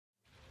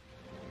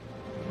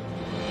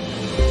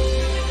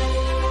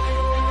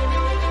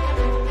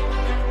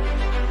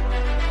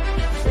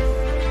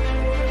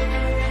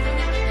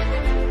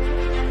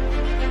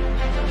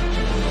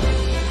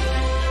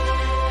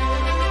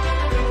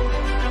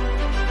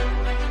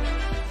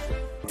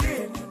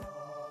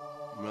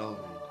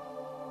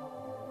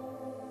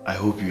I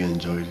hope you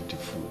enjoyed the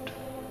food.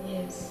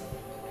 Yes.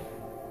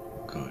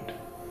 Good.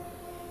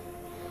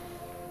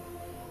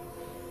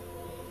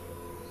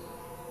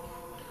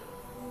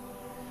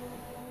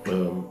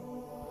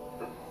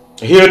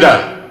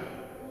 Hilda!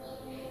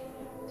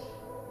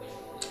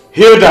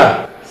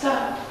 Hilda!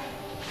 Sir.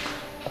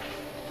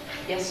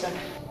 Yes, sir.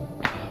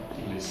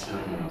 Please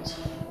help me out.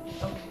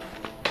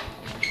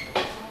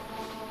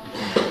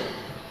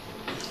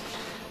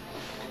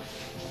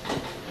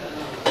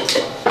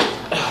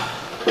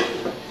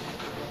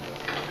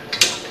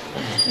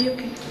 Are you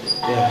okay?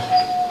 Yeah.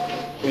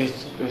 Wait.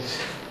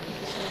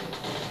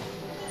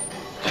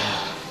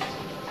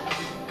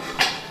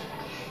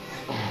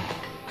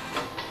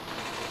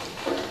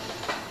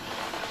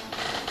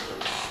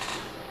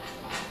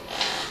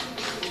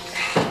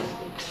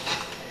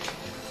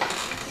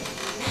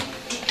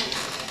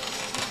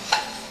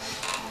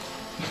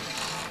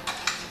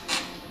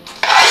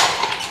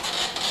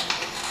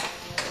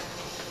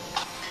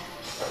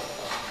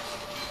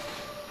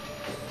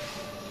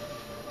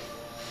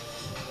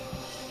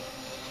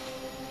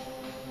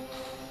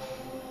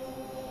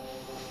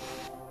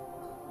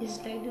 It's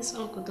like this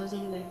uncle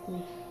doesn't like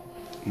me.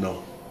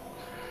 No.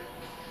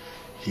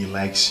 He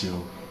likes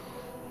you.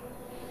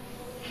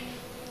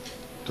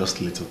 Just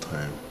a little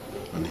time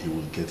and he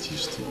will get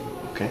used to you,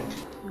 okay? Okay.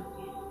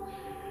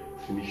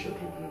 Finish your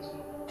drink, let's go.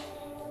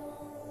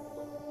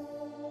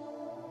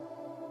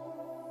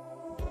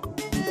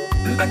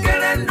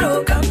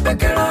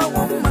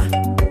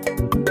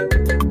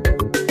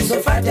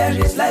 So far there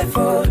is life,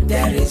 oh,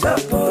 there is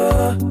hope,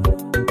 oh.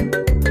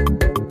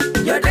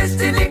 Your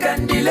destiny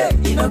can delay,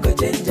 you no go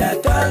change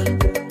at all.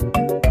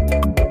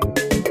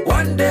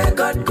 One day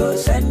God go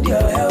send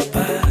your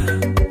helper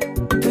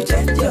to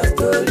change your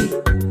story.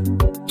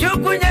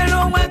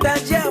 Chukunyalo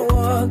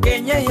matajawo,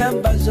 kenye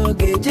yambazo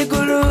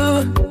gejiguru.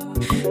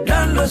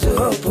 Don't lose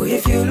hope,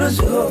 if you lose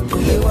hope,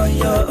 you want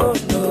your own,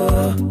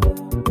 no.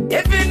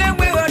 If you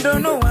never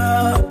don't know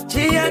how,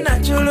 Chia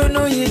Nachulu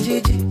no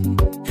yijiji.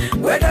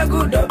 Whether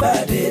good or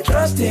bad,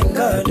 trust in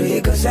God, He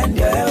go send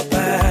your helper.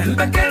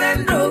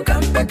 Mbekelendo,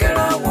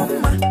 kampekela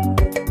woman.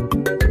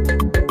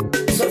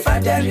 So far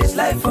there is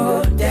life,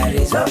 oh, there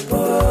is hope,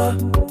 oh.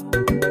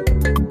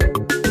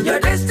 Your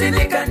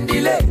destiny can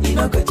delay, you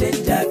no go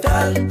change at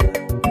all.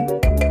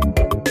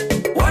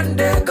 One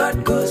day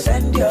God go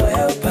send your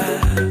helper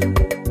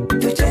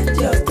to change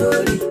your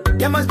story.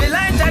 There must be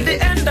light at the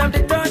end of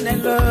the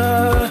tunnel,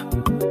 oh.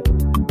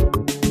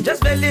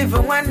 Just believe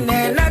in one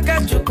day,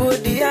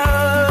 Nakachukudia.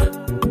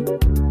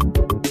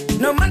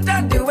 No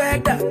matter the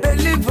weather,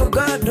 believe for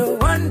God, oh.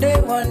 One day,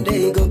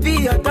 it go be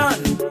your turn.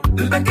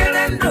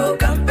 Mbekelendo,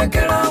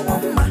 kampekela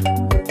woman.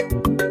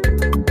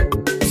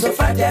 So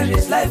far there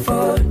is life,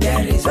 oh,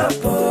 there is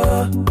hope,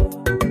 oh.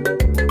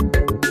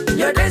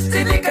 Your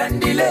destiny can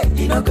delay,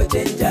 you no go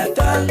change at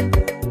all.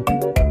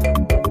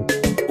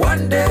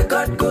 One day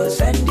God go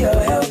send your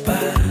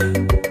helper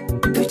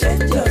to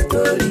change your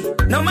story.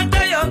 No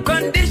matter your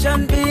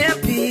condition, be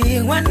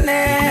happy one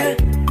day.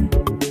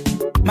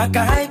 Maka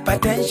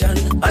hypertension,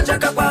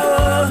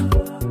 ochakapao.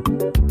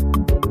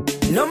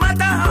 No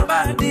matter how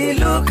bad you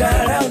look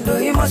around, oh,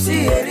 you must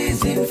see a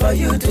reason for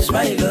you to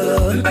smile,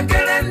 oh.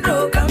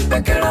 Mbekelendo,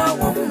 kampekela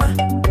woman.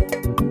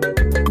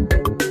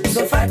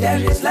 So far there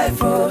is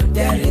life, oh,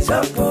 there is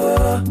hope,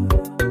 oh.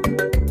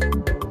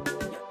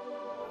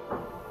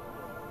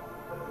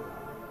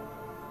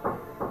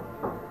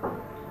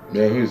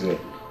 Yeah, who is it?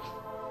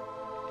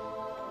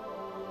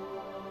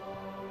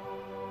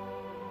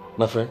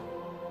 My friend?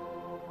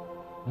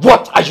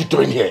 What are you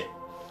doing here?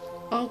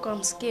 Uncle,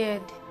 I'm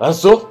scared. And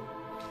so?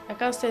 I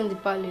can't stay in the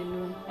parlor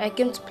alone. I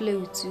came to play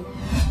with you.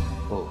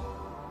 Oh,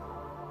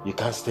 you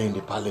can't stay in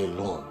the parlor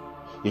alone.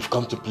 You've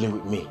come to play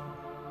with me.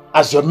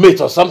 As your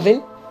mate or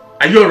something?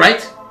 Are you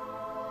alright?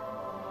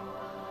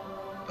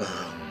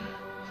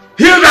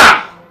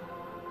 Hilda!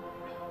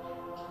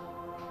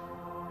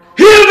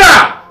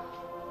 Hilda!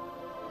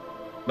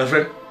 My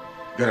friend,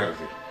 get out of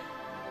here.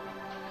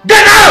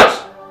 Get out!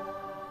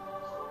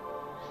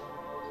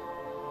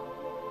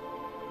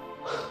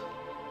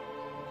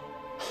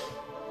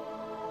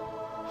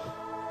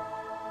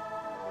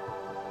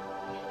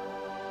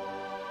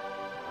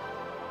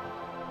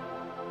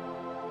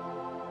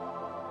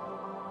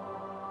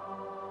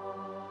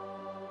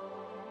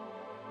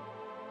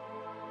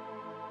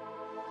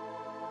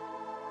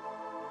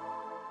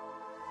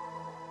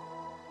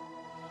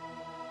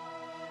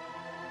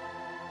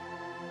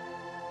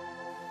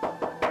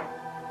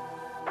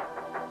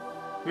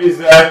 Who is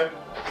there?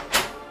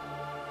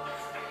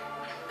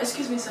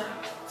 Excuse me, sir.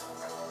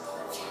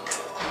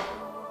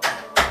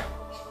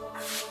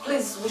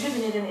 Please, would you be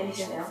needing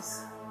anything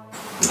else?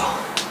 No.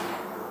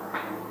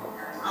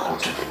 I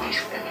won't give you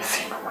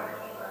anything.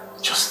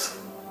 Just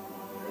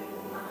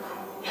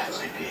let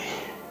me be.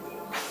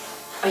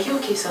 Are you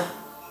okay, sir?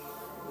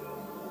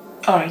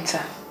 Alright,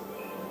 sir.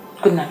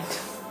 Good night.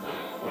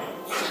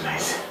 Good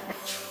night.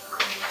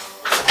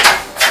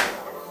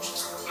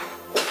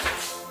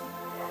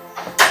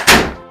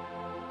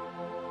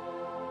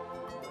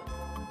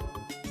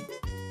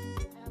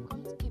 I have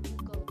come to keep you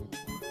company.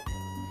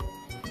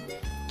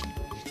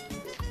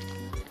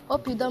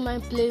 Hope you don't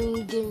mind playing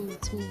a game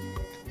with me.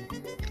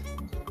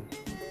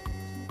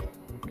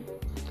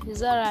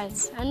 It's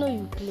alright. I know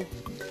you play.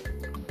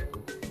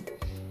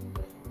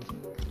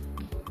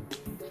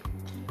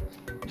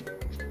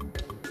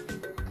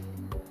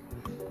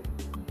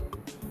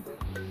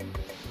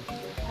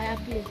 I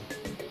play.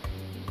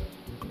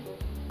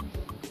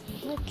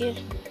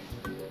 Okay.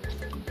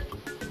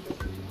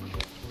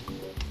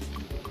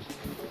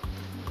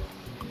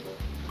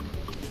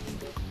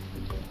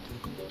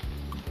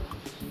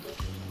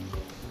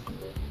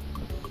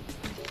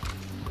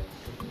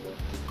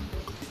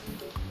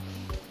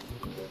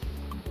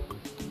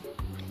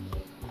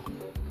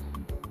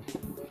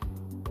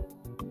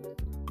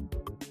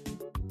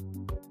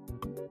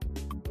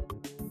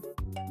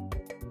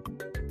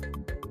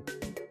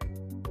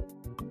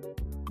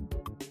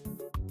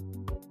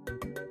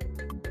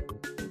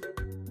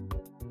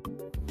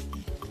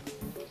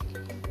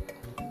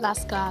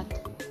 Last card.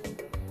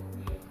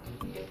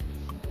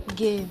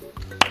 Game.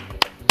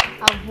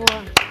 I've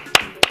won.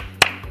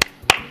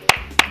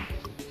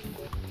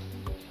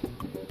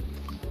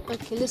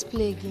 Okay, let's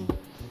play again.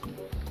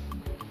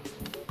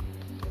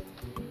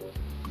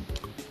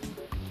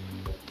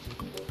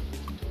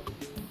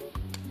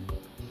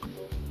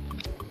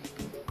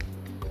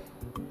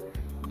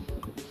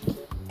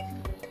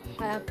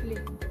 I play.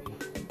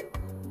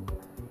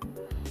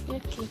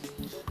 Okay.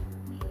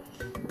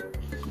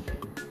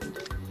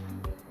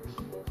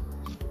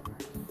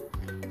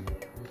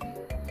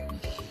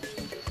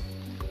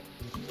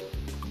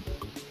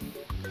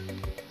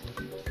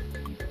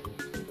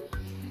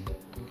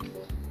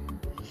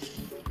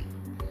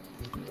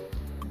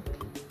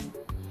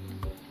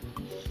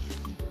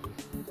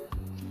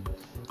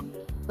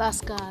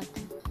 Last card.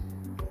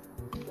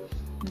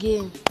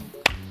 Game.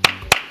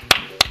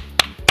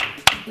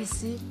 You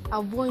see,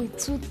 I've won it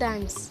 2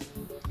 times.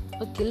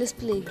 Okay, let's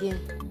play again.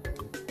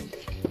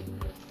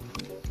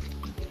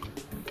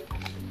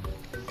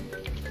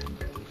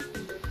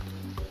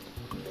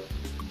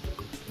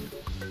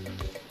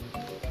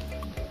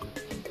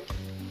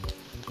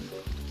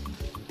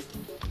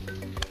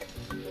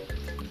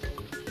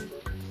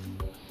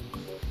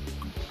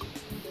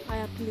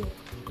 I play.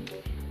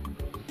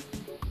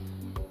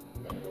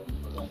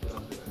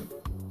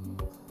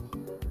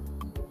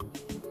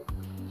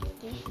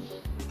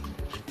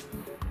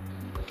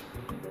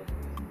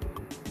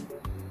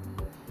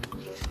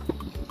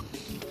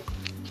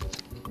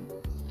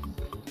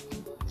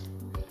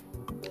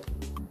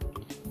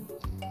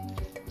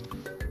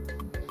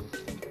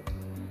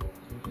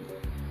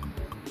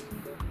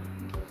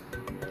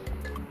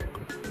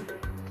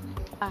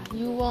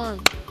 You won.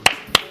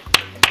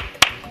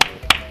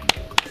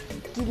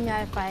 Give me a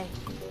high five.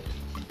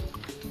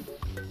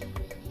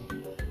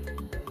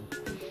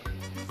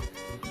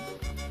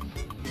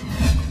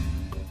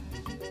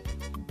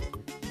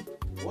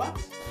 What?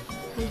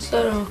 I'm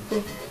sorry,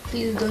 Uncle.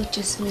 Please don't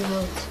chase me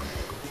out.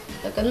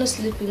 I cannot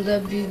sleep in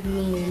that big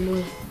room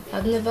alone.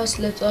 I've never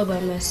slept all by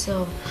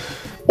myself.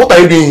 What are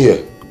you doing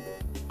here?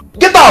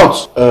 Get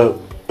out!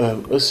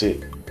 Let's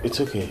see. It's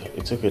okay.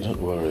 It's okay.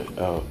 Don't worry.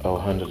 I'll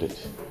handle it.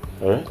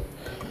 All right?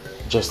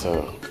 Just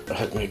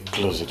help me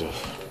close it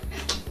off.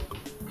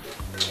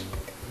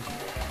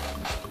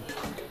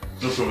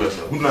 No problem,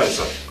 sir. Good night,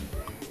 sir.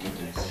 Good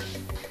night.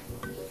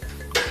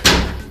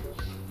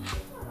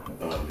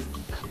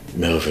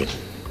 Melvin,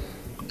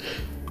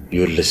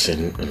 you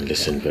listen and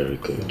listen very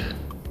good.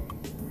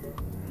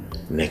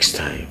 Next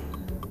time,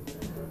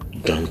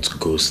 don't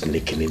go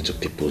sneaking into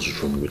people's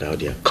room without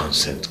their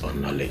consent or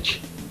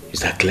knowledge. Is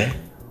that clear?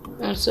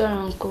 I'm sorry,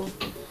 Uncle.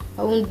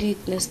 I won't do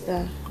it next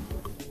time.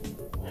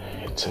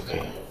 It's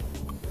okay.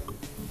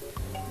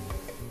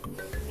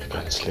 You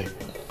can't sleep.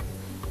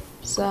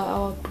 Sir,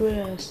 our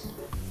prayers.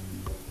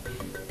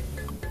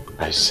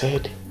 I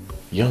said,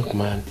 young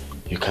man,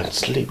 you can't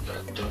sleep.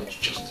 Don't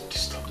just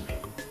disturb me.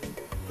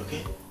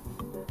 Okay?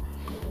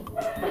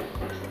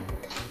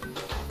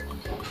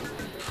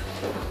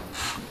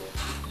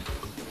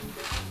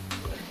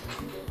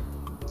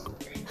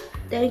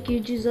 Thank you,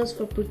 Jesus,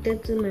 for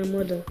protecting my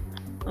mother,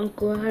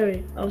 Uncle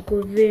Harry,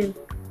 Uncle Vane,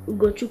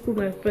 Ugochukwu,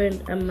 my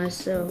friend, and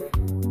myself.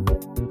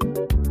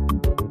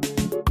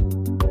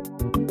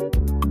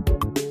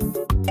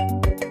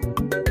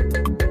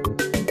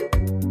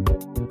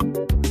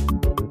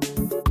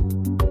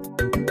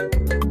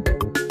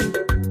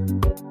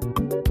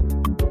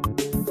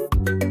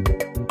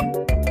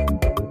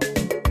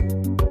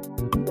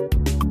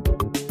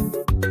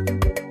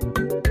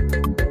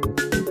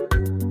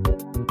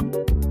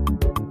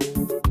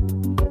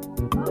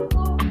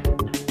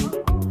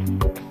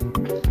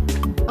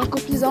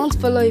 I want to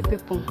follow you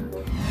people.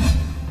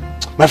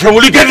 My friend,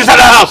 will you get inside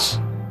the house?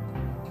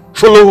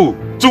 Follow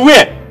who? To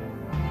where?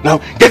 Now,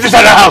 get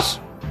inside the house!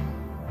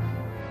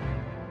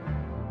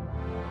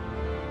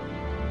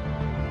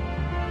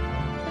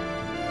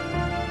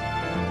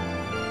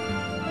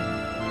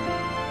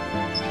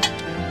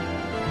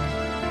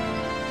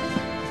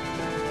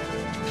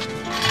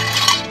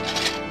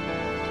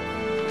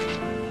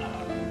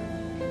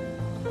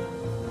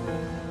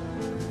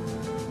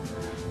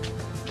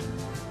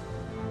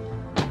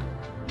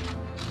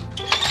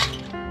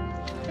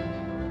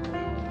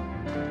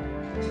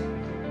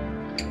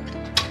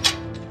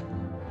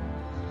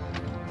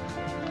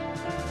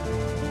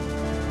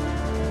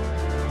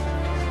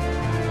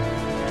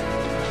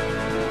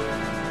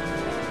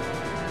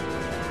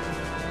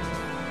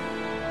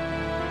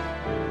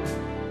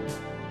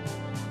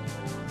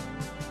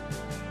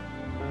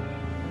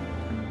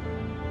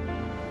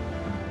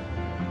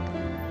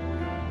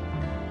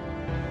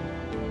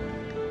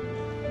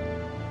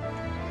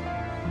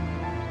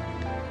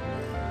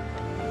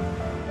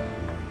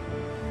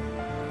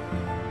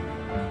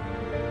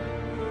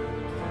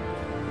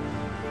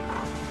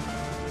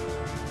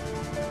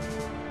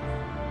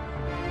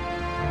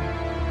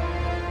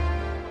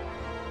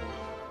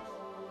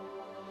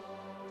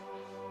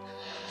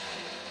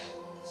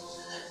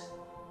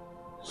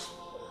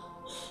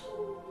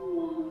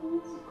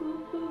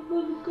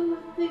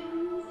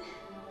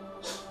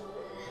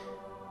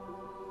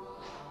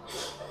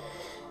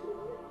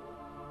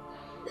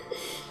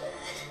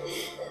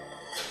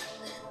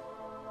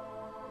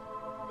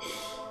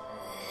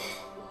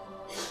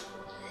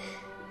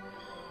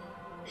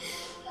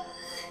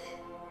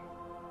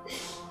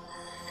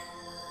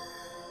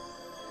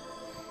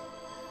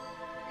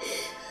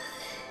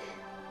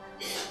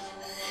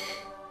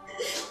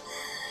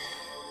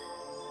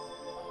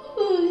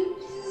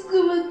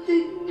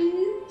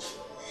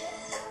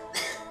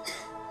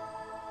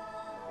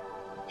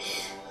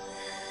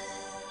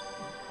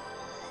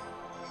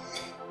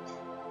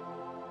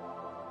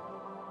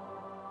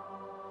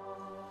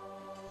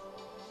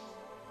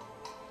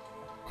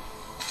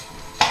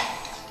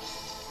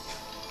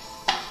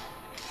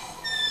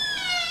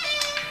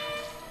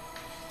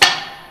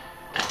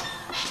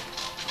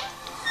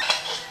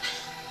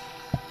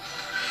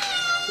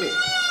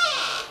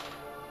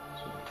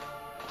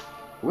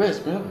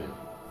 Where's Melvin?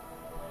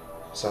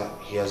 Sir,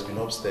 he has been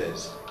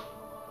upstairs.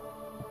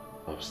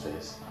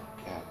 Upstairs?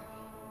 Yeah.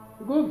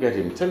 Go get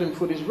him. Tell him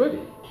food is ready.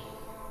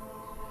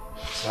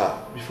 Sir,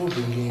 before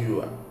bringing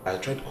you, I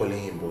tried calling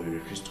him, but he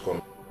refused to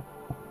come.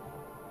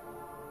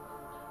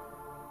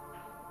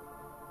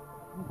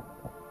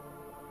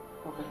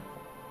 Okay.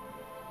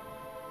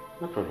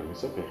 No problem.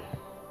 It's okay.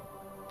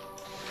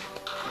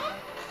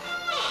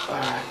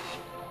 Alright.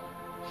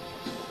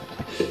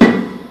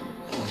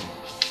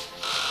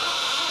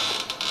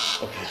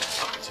 Okay.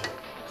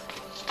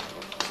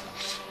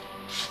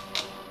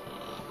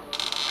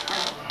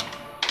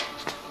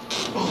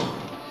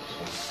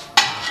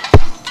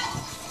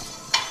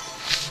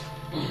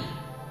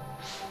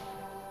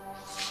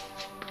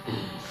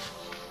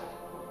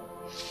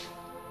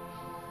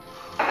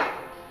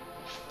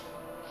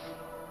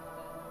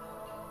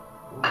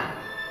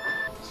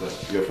 So.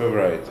 Your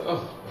favorite?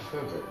 Oh, my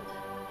favorite.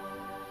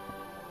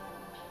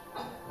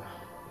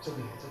 It's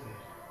okay, it's okay.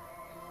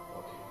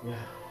 Okay,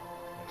 yeah.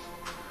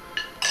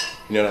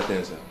 Any other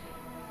things, sir?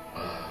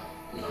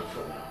 Not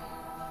for now.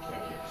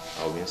 Thank you.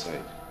 I'll be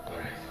inside.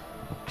 Alright.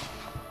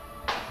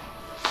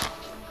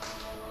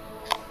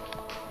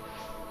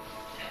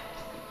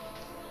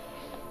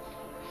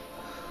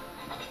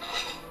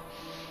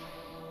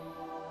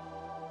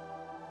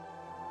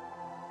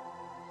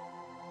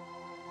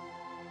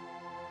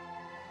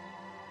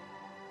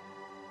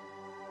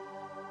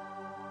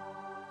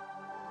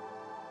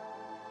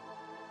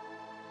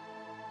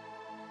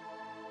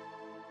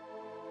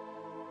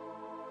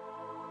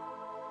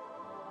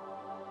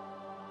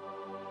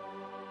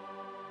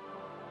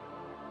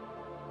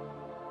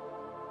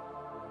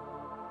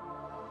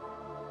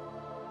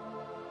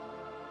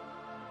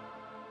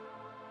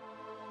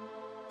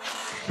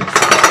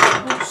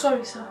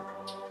 Sorry, sir.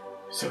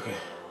 It's okay.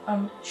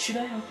 Should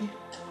I help you?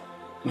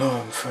 No,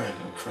 I'm fine.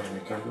 I'm fine.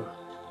 You can go.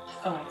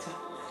 Alright, sir.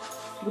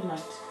 Good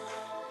night.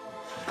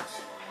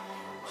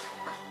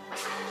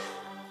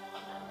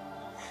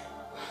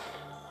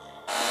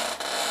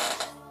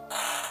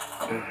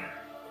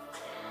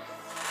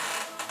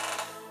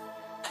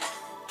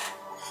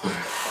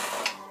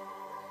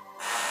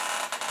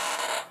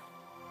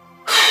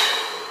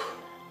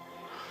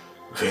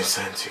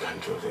 Vincent, you can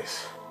do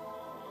this.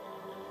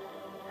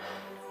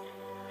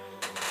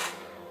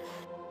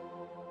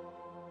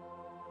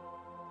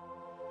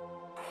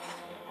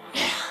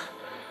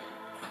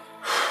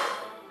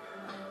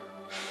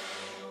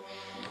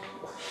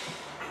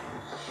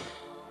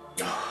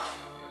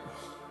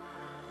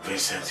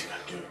 Vincent, you can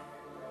do it.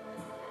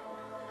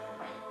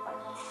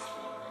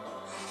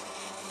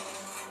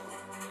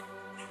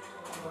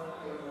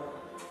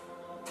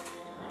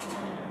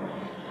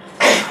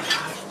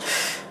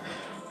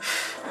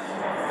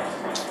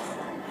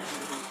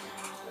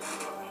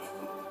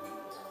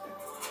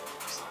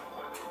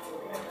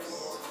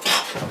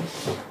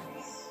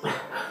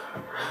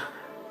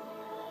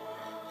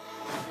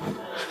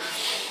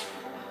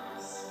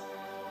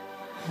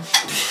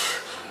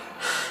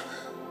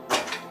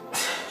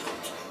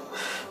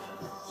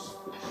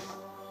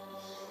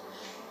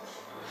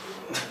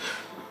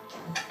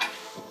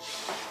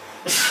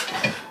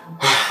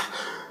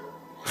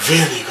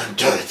 Vin, you can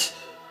do it.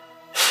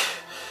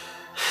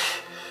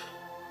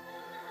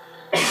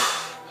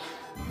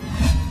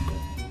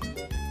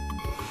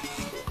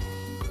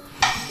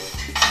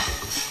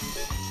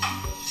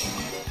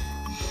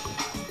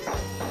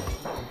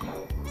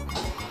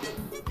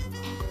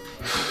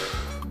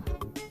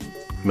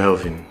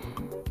 Melvin,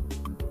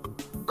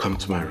 come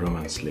to my room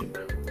and sleep.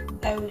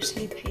 I will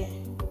sleep here.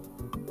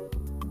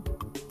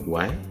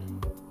 Why?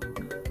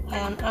 I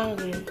am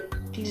angry.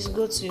 Please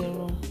go to your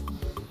room.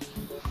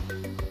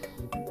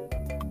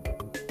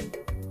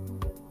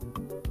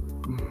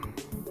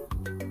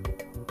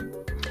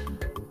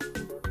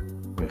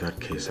 In that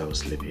case, I will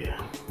sleep here.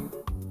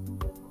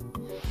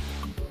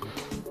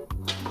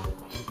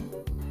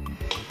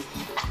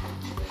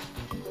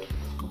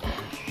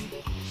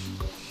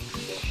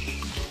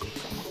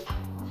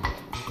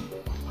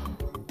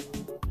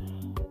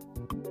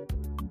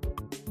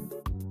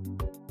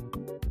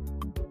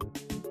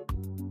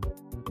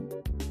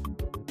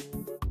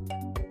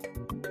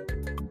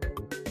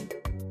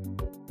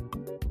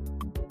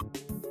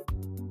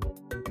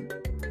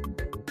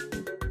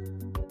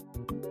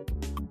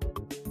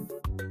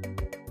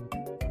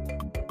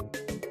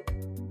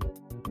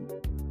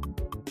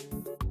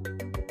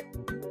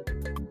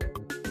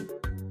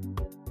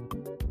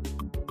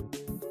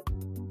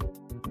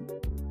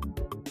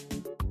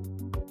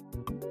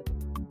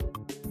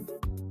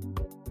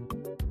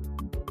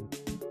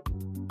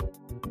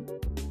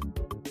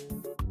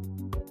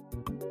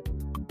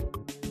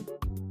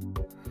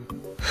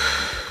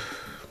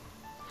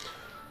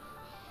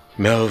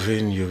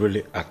 Melvin, you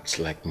really act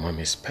like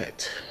mommy's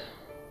pet.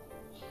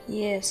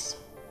 Yes,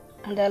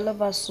 and I love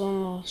her so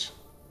much.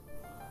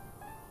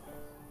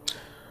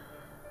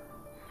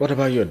 What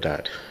about your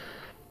dad?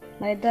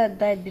 My dad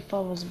died before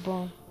I was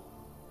born.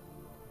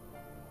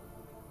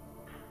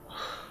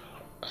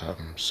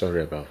 I'm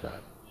sorry about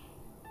that.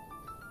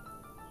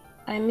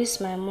 I miss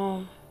my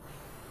mom.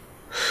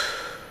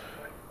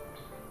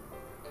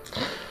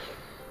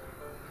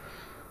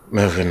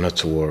 Melvin, not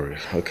to worry,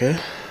 okay?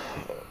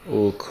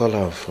 We'll call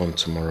her phone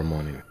tomorrow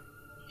morning.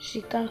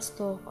 She can't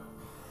talk.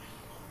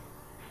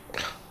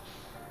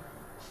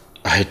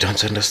 I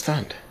don't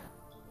understand.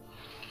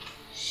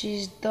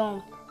 She's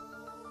dumb.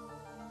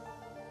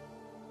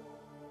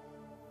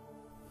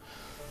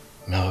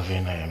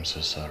 Melvin, I am so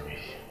sorry.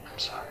 I'm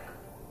sorry.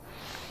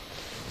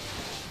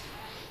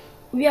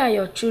 Where are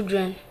your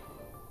children?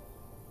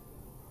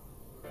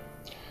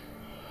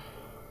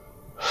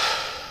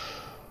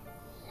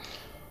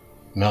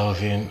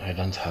 Melvin, I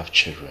don't have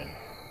children.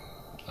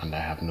 And I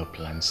have no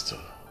plans to.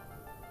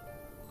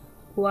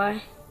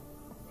 Why?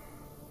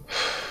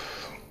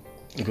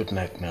 Good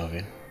night,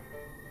 Melvin.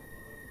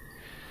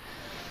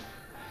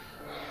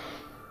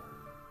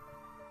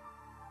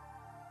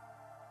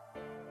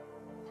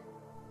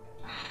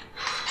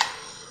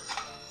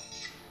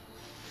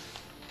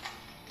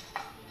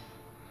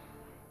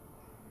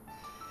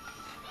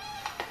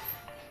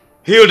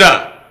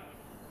 Hilda!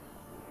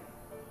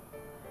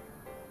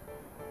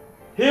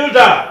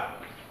 Hilda!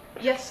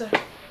 Yes, sir.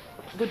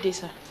 Good day,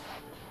 sir.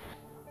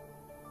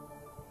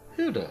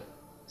 Hilda,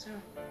 Sir.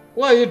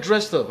 why are you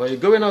dressed up? Are you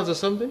going out or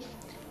something?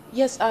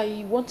 Yes,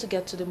 I want to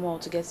get to the mall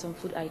to get some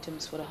food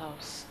items for the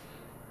house.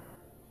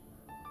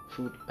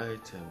 Food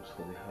items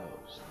for the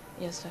house.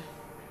 Yes, sir.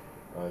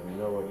 You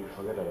know what? You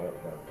forget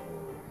about that.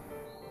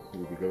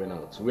 You'll be going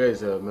out. Where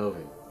is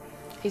Melvin?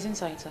 He's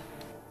inside, sir.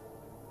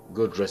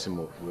 Go dress him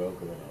up. We're all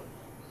going out.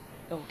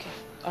 Okay.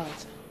 All right,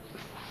 sir.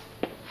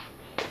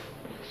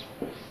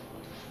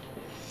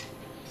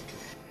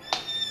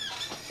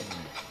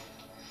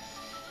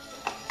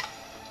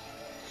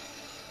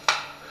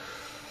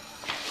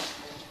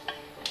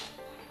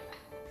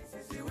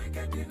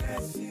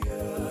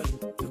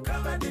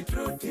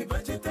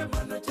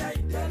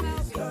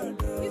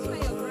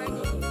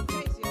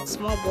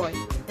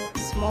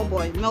 Small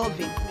boy,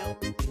 Melvin.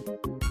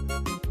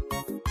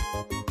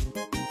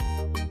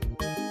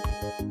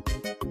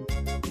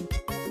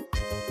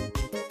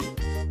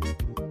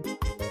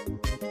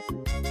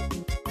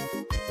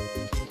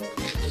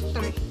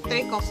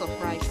 Three cups of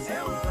rice.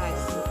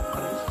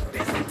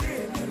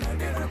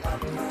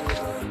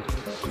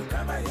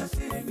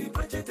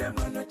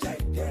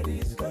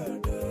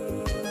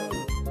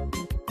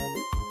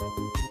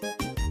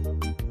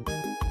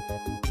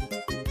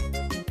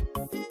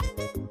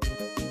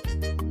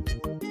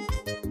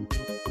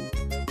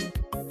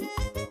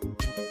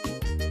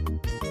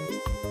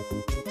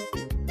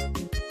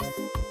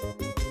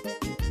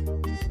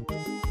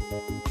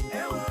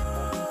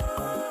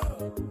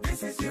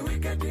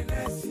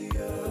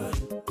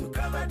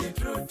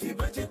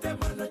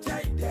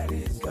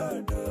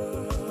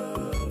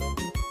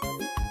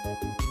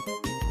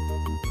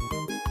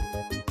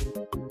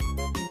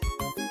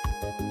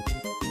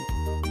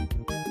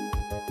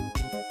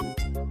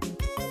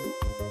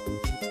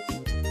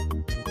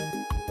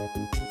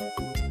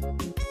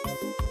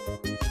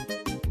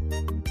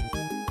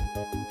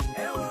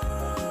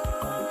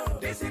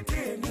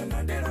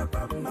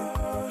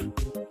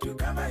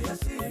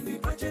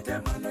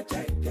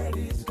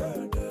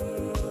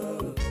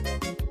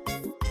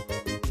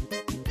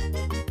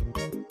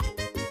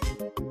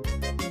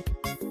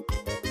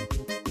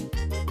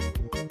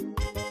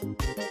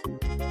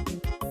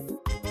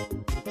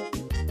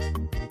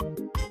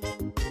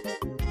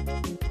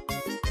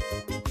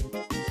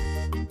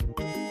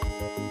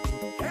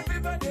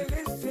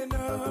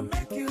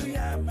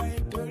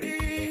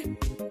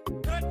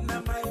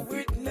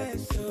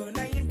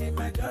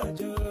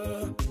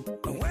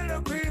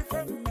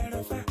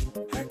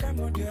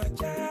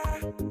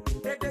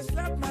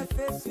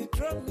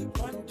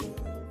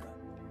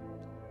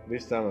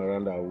 This time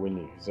around I'll win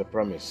you. It's a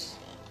promise.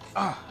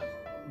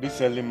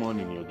 This early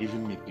morning you're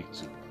giving me pick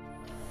two.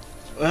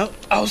 Well,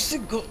 I'll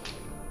still go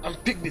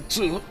and pick the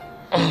two.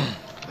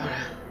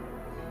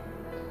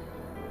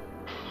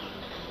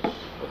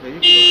 Okay,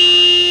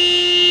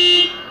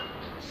 you go.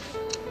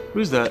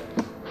 Who's that?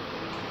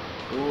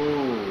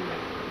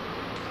 Oh,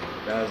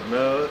 that's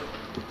Mel.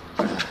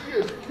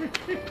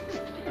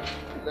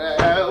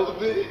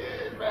 Melvin.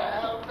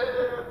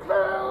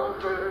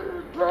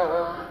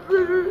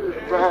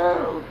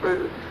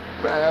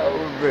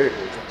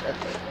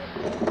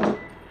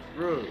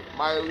 Bro,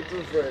 my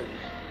little friend.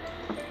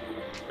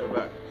 You're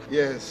back.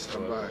 Yes,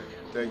 I'm back.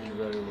 Thank you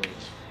very much.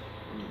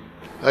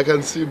 I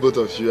can see both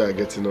of you are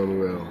getting on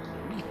well.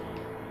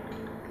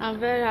 I'm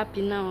very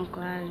happy now,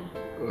 Uncle Harry.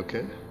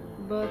 Okay.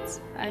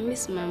 But I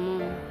miss my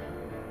mom.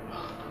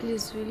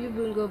 Please, will you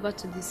bring her back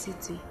to the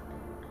city?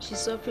 She's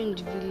suffering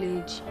in the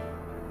village.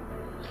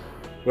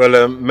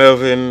 Well,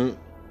 Melvin,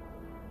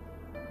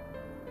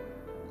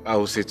 I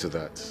will see to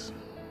that.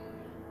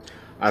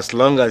 As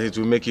long as it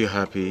will make you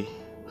happy,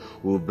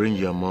 we'll bring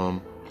your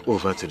mom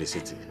over to the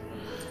city.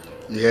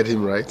 You heard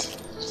him right?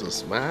 So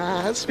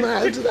smile to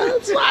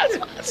that,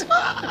 smile.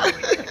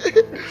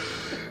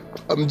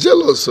 I'm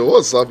jealous, so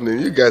what's happening?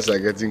 You guys are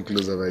getting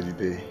closer by the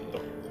day.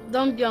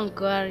 Don't be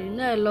Uncle Harry. You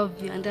know I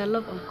love you and I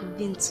love Uncle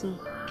Bean too.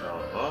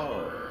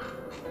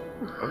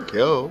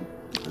 Okay, I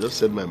just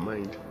said my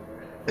mind.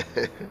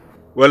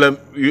 Well,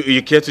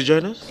 you care to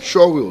join us?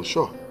 Sure will,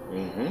 sure.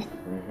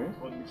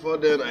 But before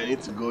then, I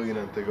need to go in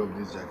and take off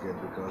this jacket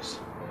because,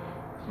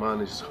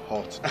 man, it's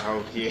hot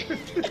down here.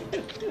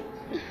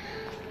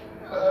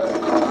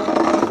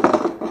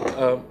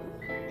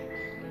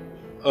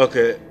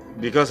 Okay,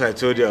 because I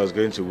told you I was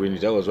going to win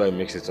it, that was why I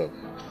mixed it up.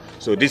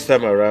 So this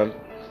time around,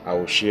 I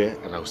will share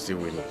and I will still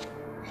win it.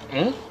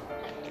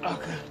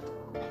 Okay.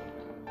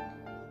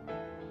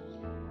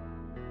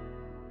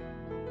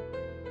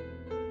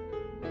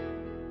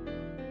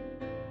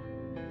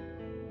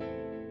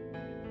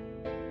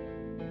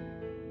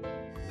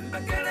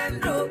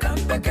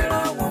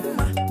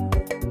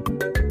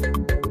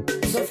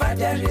 So far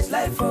there is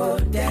life, oh,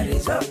 there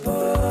is hope,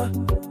 oh.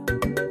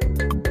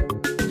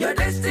 Your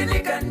destiny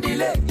can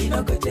delay, you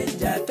know, go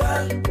change at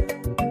all.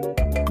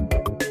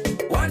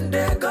 One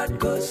day God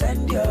go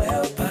send your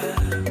helper.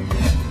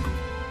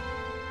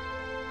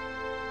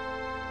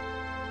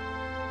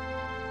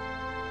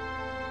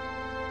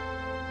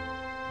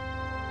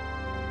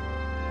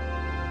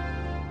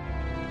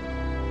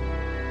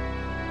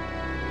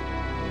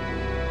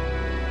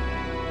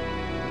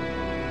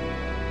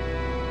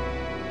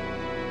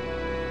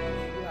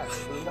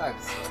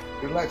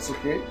 Relax,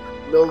 okay?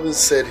 Melvin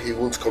said he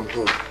won't come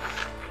home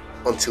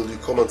until you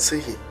come and see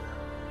him.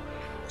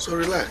 So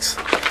relax.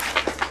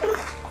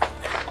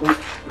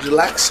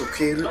 Relax,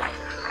 okay?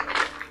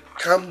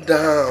 Calm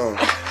down.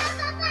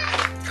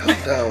 Calm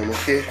down,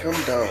 okay?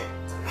 Calm down.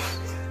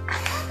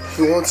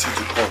 He wants you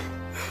to come.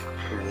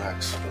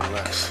 Relax.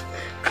 Relax.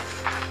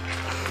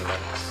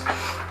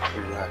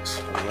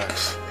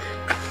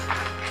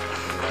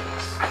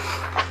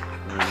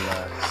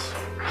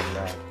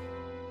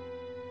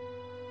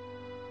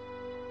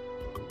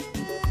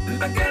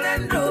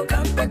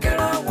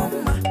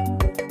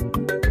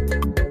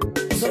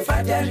 So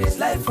far there is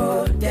life,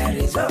 oh, there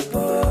is hope,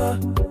 oh.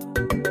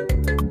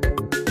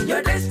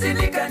 Your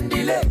destiny can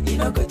delay, you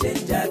know, go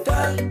change at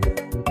all.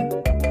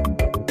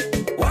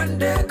 One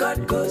day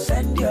God go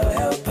send your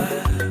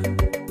helper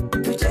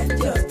to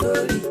change your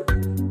story.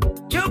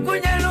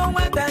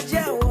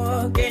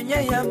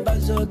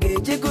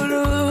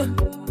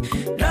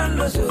 Don't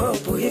lose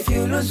hope, if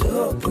you lose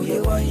hope,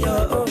 you want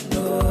your own,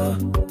 no.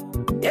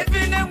 If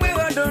you never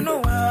I don't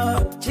know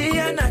how,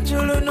 Chia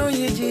natural no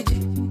yiji.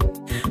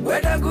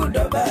 Whether good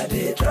or bad,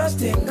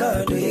 trust in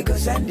God, we go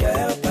send your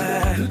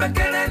helper.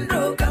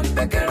 Bakelendo, come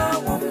back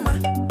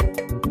woman.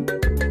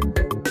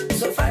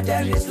 So far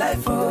there is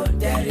life, oh,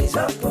 there is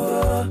hope,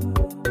 oh.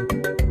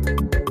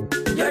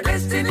 Your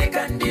destiny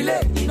can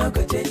delay, you know,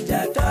 go change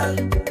at all.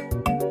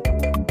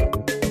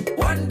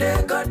 One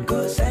day God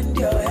go send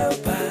your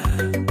helper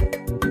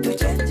to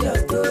change your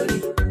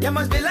story. There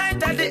must be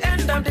light at the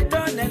end of the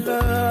tunnel,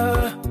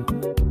 oh.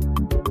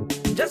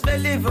 Just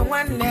believe in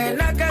one day,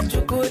 I got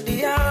you good,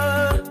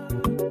 yeah.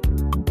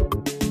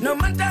 No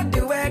matter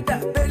the weather,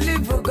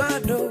 believe for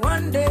God, oh.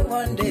 One day,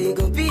 it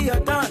go be your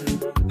turn.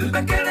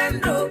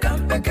 Bakelendo,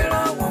 come back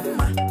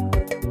woman.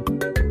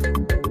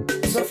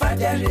 So far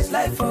there is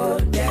life, oh,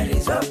 there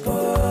is hope,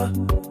 oh.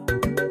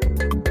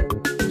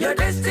 Your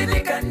destiny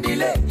can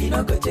delay, you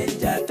know, go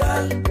change at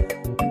all.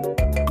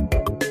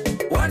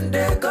 One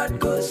day God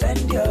go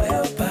send your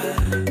helper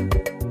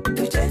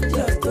to change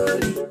your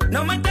story.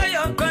 No matter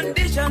your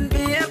condition,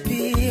 be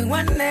happy.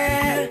 One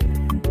day,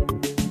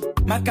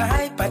 maka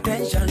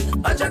hypertension,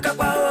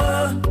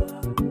 ochakapao.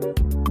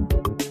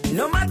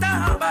 No matter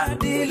how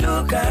bad you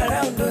look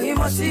around, oh, you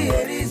must see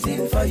a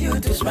reason for you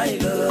to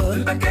smile,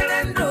 oh.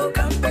 Bakelendo,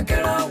 come back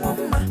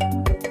woman.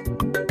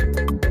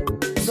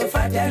 So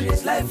far there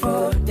is life,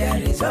 oh,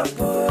 there is hope,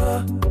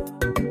 oh.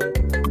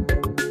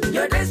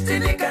 Your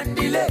destiny can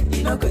delay,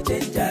 you know, go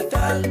change at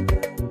all.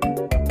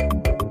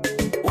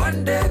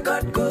 One day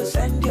God go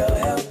send your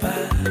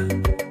helper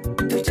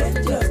to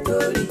change your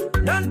story.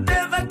 Don't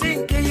ever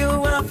think you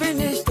are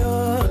finished,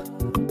 oh.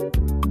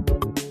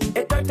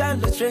 A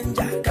total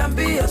stranger can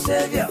be your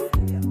savior.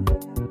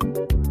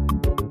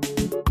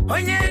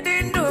 Onye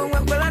dindu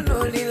mwakala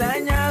no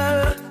lilanya.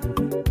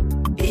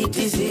 It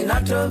is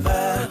not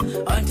over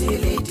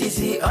until it is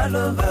all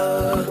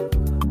over.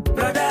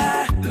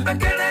 Brother,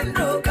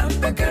 bakelendo, come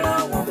back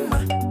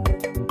woman.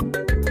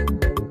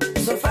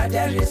 So far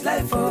there is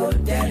life, oh,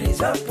 there is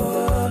hope,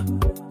 oh.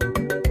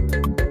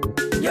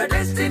 Your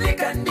destiny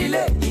can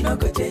delay, you know,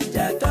 go change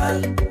at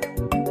all.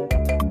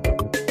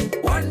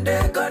 One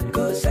day God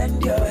go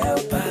send your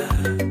helper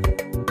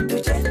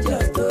to change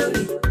your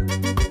story.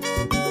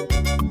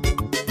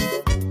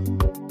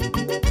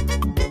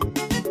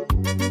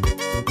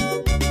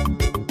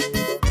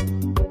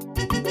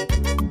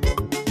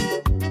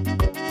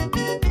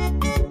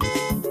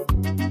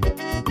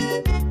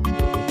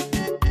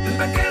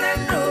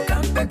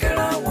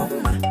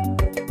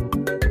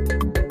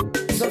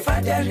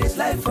 There is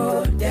life,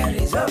 oh, there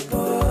is hope,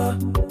 oh.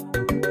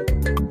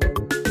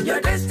 Your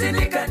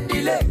destiny can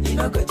delay, you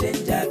know, go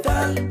change at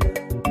all.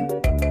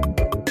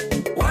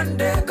 One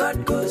day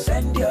God go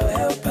send your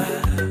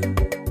helper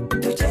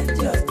to change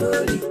your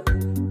story.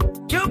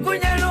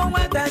 Chukunyalo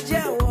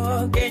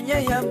matajawo, Kenya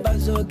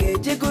yambazo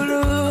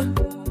gejiguru.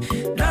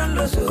 Don't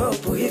lose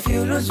hope. If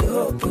you lose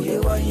hope,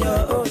 you want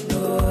your own.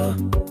 No.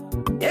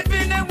 If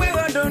you know we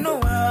don't know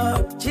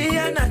how,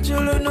 Gianna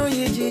Chulu no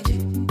Yiji.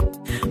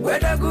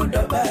 Whether good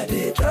or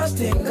bad, trust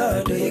in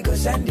God, you go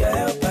send your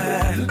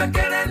helper.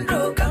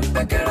 Mpekelendo,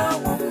 kampekela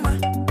woman.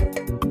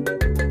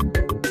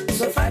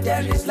 So far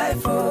there is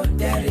life, oh,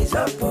 there is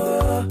hope,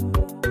 oh.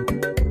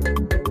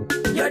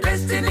 Your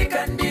destiny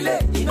can delay,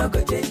 you no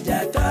go change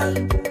at all.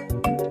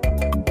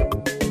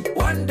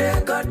 One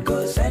day God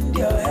go send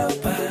your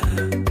helper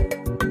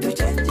to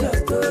change your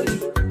story.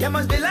 There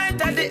must be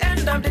light at the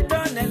end of the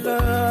tunnel,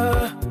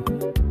 oh.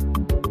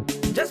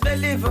 Just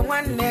believe in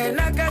one day,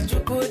 Naka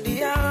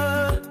Chukudia.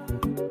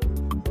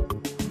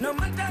 No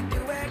matter the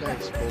weather,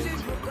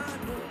 believe you God.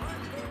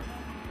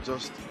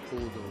 Just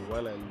hold on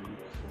while I look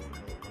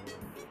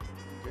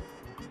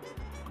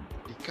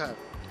for okay?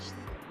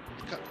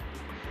 The car,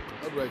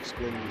 how do I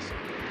explain this?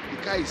 The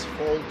car is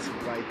faulty,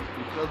 like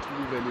you can't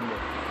move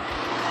anymore.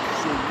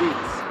 So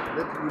wait,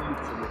 let me look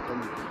for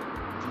mechanic.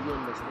 Do you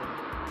understand?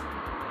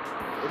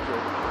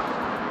 Okay.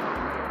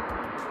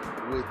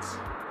 Wait.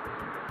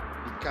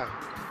 The car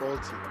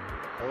faulty.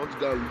 I want to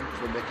go and look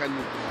for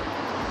mechanic.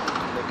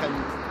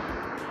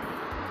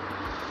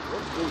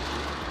 What goes?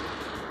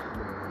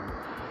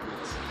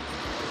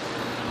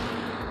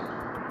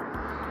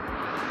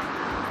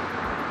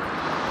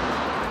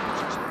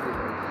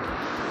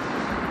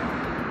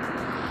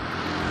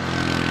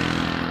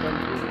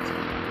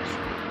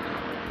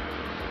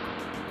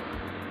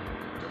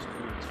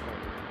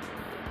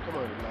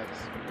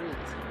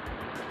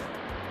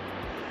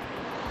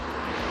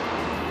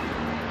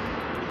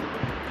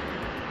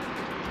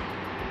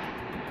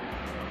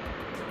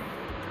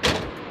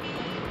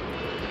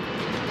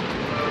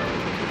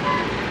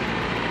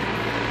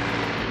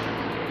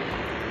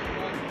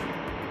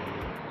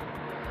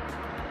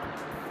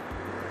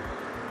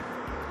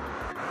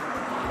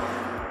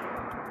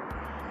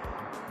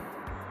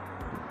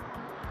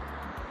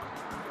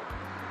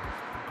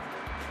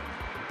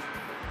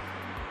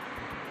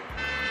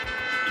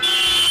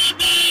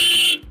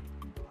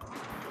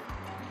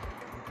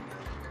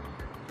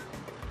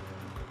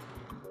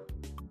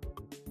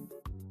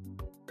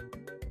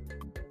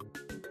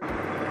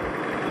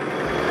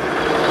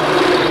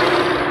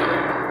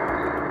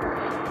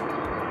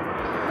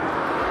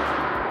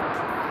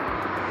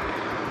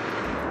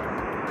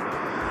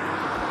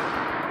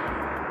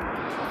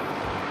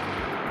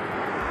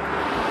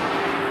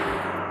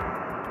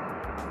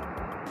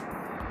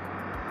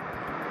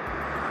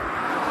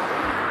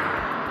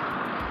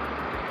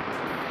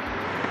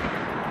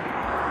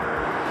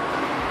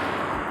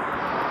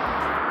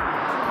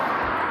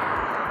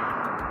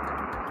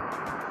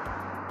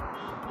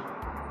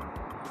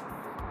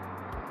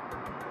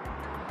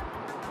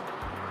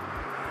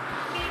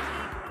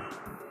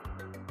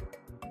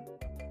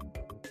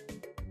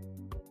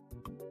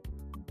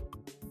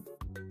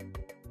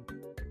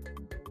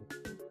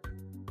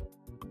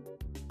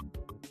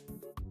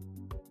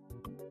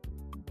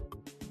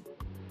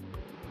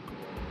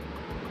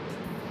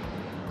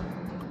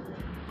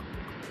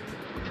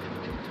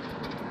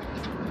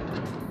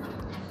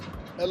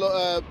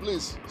 Hello,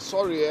 please,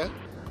 sorry, eh?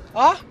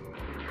 Huh?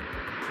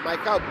 My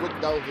car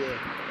broke down here,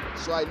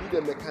 so I need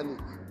a mechanic.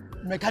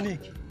 Mechanic?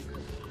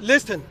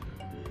 Listen,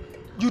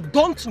 you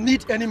don't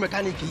need any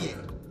mechanic here.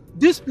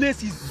 This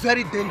place is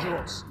very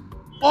dangerous.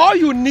 All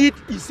you need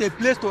is a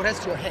place to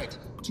rest your head.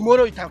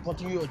 Tomorrow you can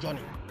continue your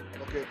journey.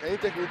 Okay, can you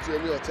take me to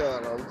any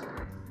hotel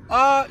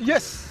around?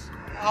 Yes,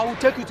 I will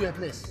take you to a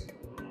place.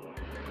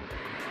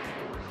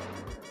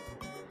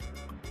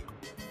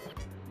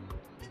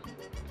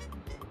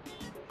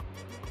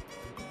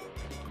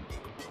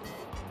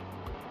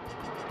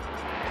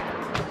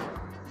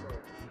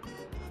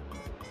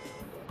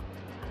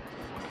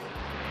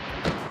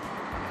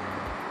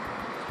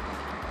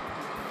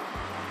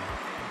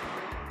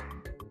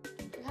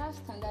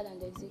 Standard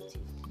and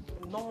executive.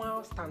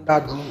 Normal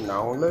standard room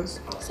now, let's.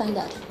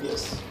 Standard?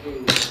 Yes.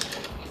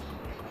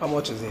 How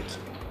much is it?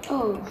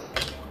 Oh,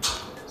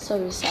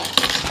 sorry, sir.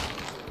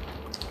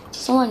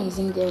 Someone is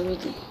in there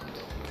already.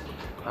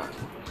 Ah.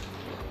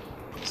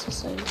 So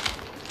sorry.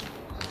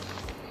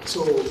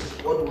 So,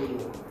 what do we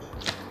do?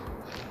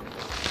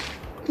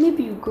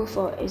 Maybe you go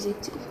for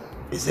executive.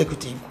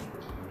 Executive?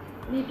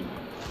 Maybe.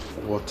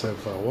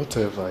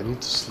 Whatever. I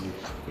need to sleep.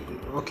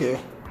 Okay.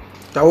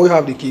 Can we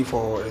have the key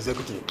for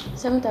executive?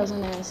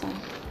 7,000 naira, sir.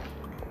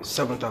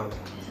 7,000.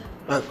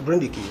 Bring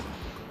the key.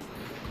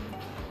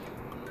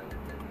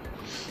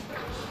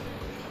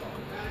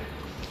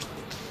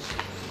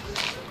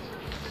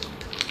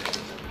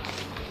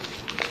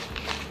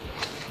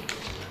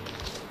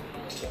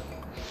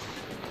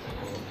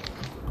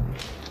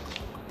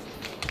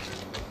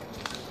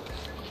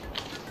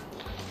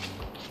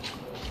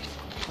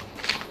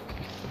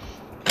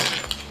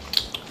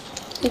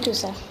 Thank you,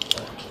 sir.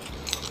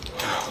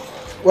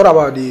 What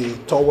about the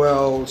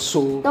towel,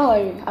 soap? Don't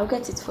worry, I'll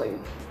get it for you.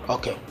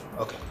 Okay.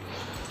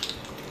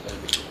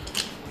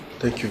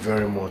 Thank you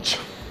very much.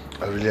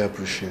 I really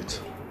appreciate.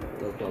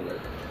 No problem.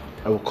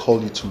 I will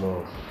call you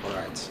tomorrow. All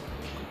right.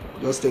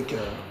 Just take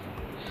care.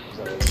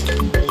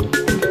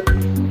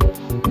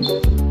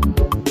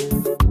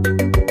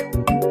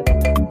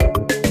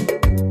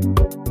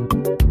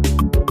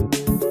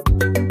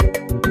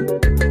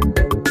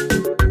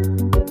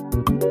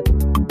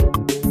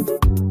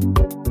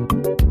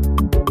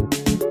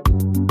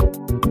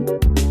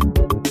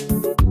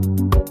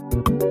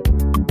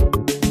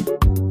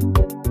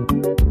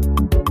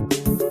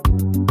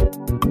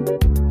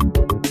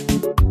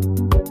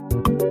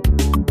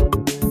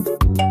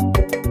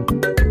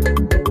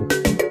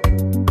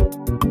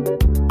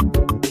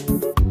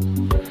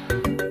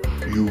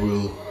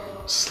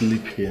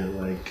 sleep here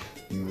like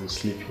you will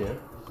sleep here,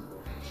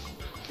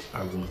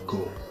 I will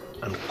go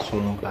and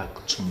come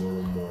back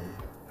tomorrow morning.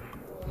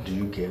 Do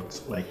you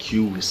get? Like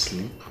you will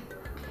sleep,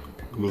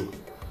 me,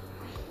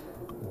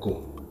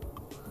 go.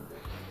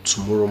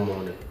 Tomorrow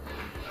morning,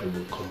 I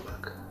will come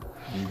back.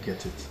 Do you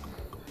get it?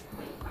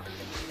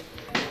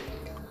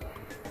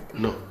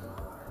 No,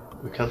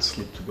 we can't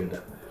sleep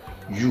together.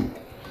 You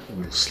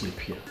will sleep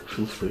here.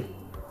 Feel free.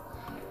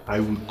 I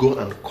will go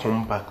and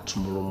come back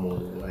tomorrow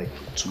morning,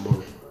 like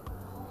tomorrow.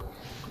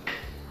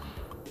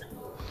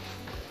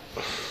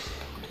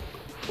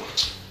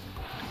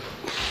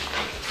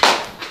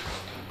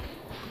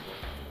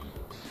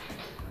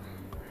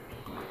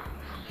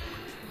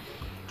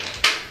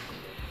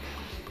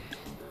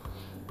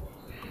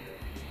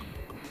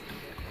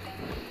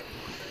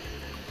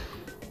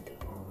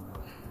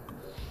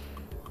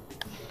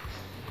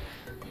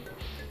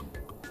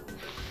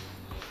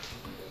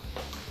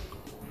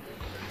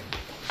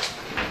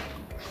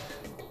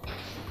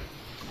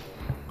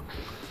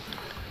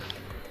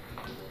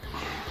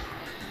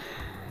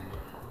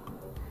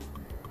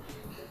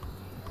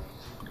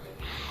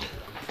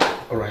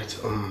 All right.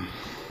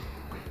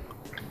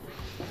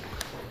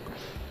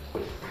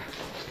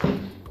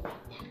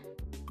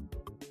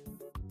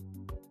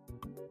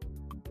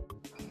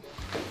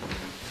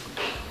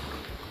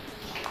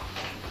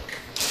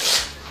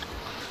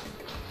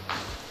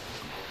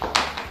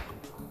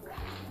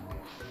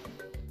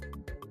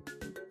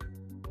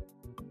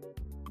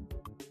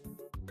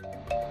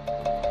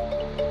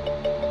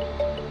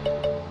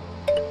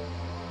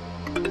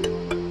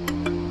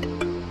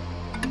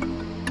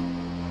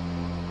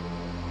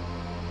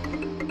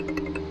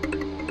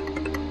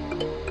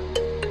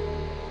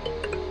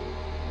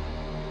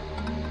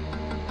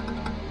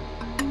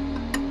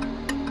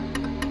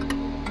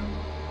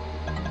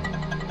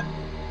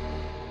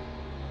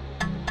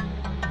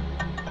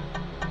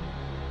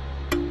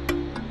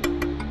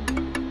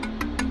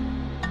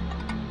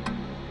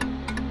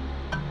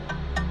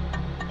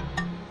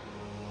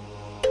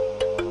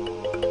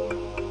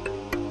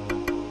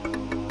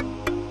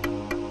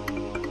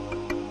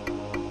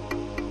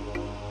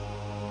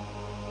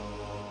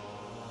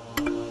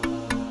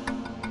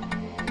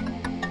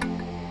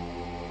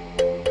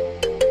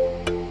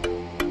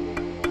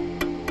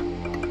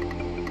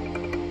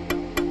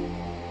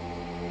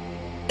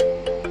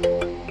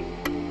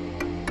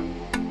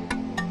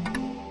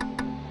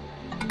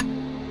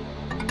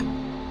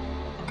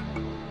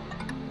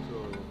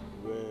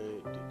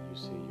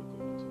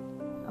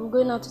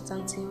 Going out with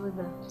Auntie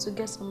Hilda to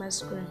get some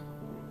ice cream.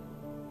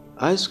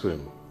 Ice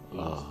cream?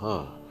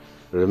 Yes.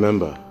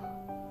 Remember,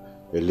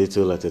 a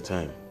little at a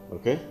time,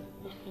 okay?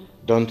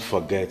 Don't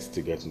forget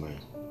to get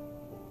mine.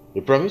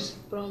 You promise?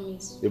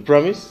 Promise. You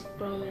promise?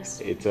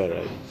 Promise. It's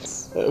alright.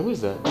 Who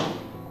is that?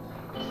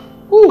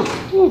 Ooh,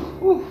 ooh,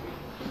 ooh.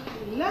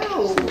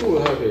 Hello. Who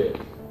have it?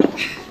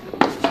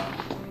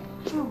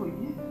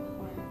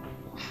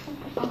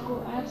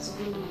 Uncle, I have to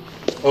go now.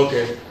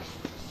 Okay.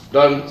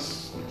 Don't.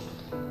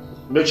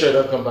 Make sure you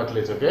don't come back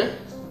late, okay?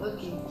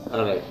 Okay.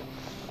 Alright.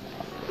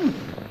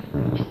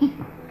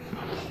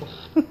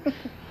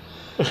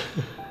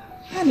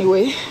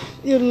 Anyway,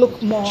 you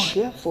look more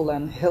careful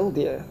and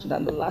healthier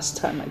than the last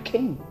time I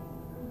came.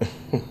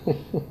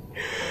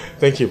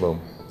 Thank you, Mom.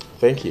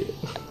 Thank you.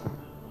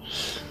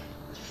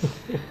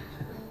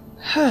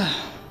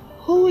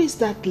 Who is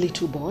that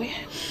little boy?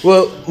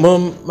 Well,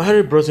 Mom,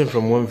 Harry brought him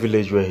from one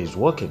village where he's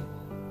working.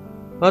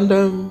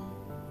 And,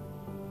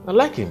 I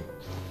like him.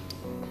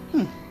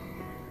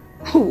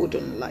 Who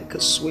wouldn't like a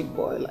sweet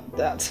boy like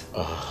that?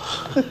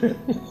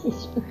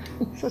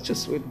 Such a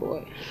sweet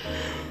boy.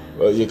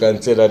 Well, you can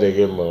say that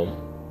again, Mom.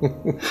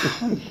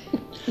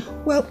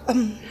 Well,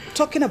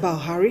 talking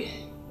about Harry,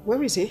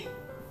 where is he?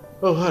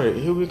 Oh, Harry,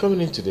 he'll be coming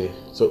in today.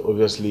 So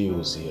obviously you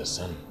will see your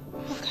son.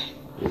 Okay.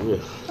 You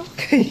will.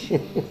 Okay.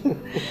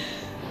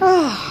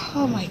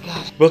 Oh my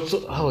God. But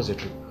so, how was your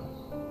trip?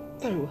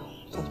 Very well.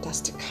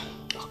 Fantastic.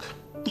 Okay.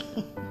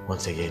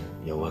 Once again,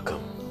 you're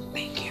welcome.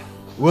 Thank you.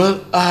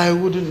 Well, I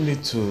wouldn't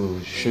need to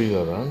show you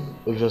around.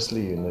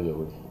 Obviously, you know your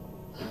way.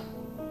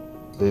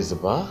 There's the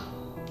bar.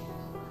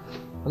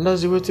 And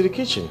that's the way to the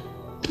kitchen.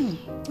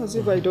 As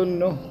if I don't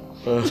know.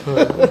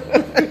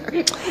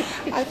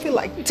 I feel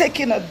like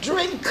taking a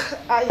drink.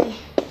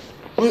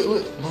 Wait,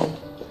 Mom.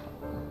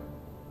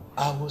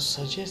 I would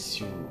suggest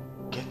you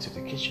get to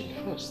the kitchen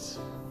first.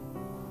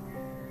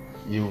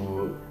 You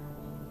will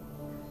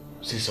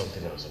see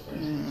something else.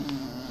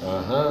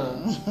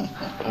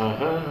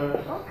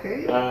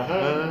 Okay.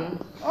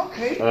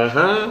 Okay.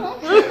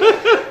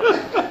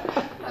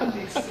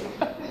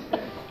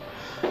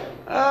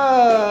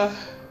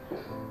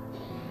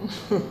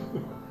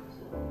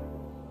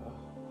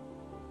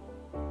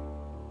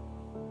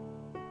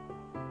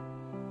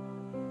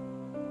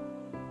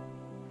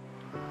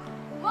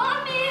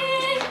 Mommy!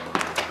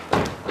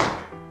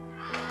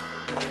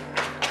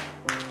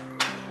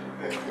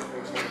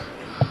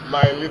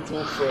 My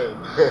little friend.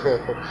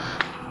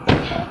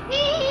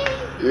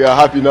 You are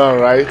happy now,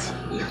 right?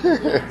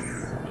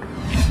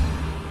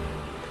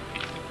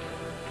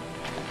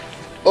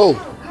 Oh,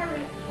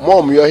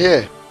 Mom, you're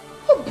here.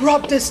 Who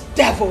brought this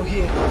devil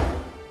here?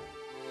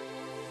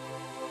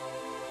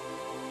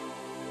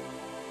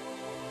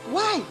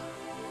 Why?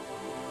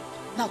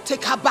 Now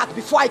take her back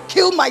before I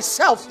kill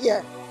myself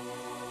here.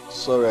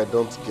 Sorry, I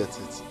don't get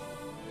it.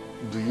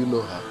 Do you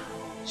know her?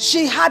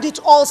 She had it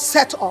all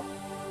set up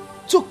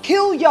to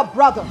kill your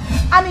brother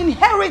and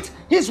inherit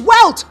his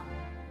wealth.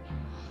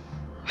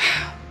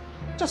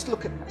 Just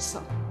look at my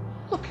son.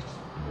 Look at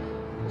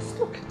him. Just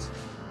look at him.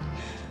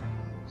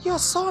 Your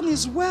son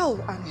is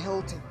well and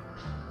healthy,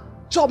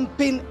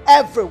 jumping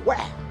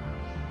everywhere.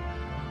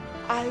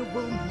 I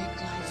will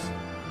make life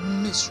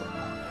miserable.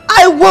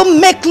 I will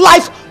make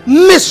life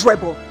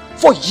miserable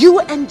for you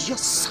and your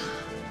son.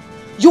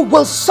 You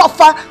will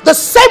suffer the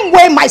same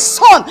way my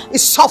son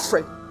is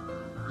suffering.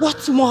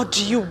 What more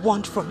do you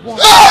want from me?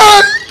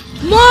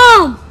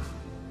 Mom!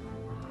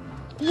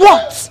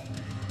 What?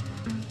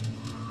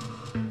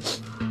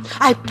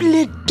 I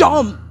played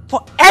dumb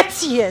for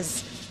 8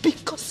 years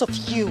because of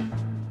you.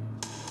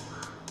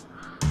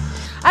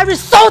 I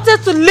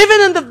resorted to living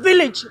in the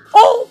village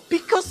all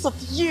because of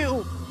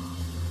you.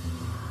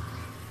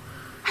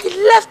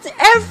 I left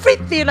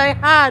everything I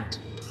had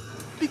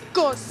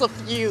because of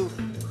you.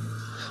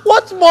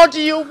 What more do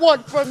you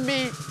want from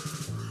me?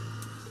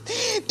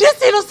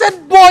 This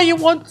innocent boy you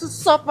want to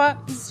suffer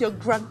is your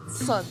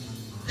grandson.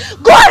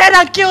 Go ahead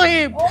and kill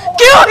him!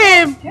 Kill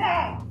him!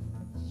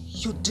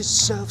 You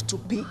deserve to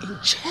be in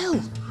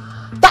jail.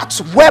 That's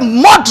where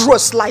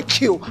murderers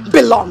like you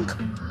belong.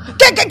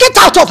 Get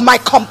out of my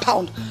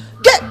compound.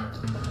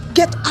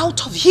 Get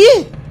out of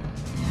here.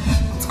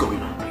 What's going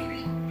on,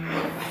 baby?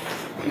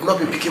 You've not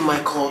been picking my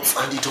calls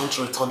and you don't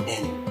return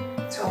any.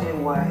 Tell me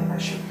why I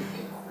should pick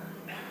you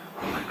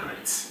up.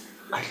 Margaret,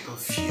 I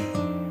love you.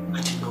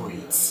 And you know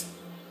it.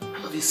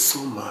 I love you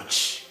so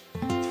much.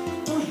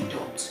 No, you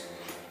don't.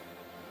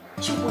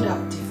 You would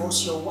have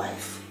divorced your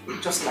wife,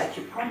 just like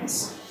you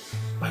promised.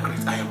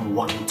 Margaret, I am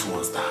working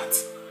towards that.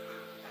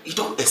 You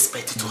don't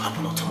expect it to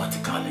happen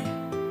automatically.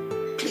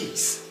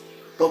 Please.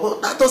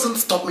 But that doesn't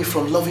stop me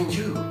from loving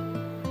you.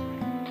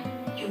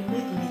 You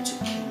made me to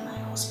kill my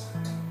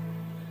husband.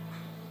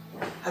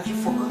 Have you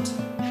forgotten?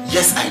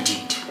 Yes, I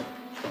did.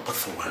 But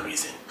for one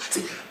reason.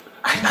 See,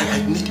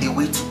 I need a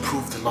way to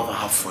prove the love I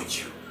have for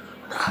you.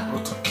 I'm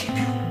not to keep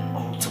you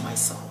all to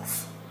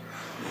myself.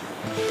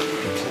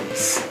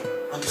 Please,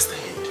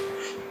 understand.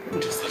 Let me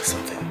just tell you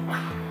something.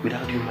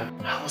 Without you,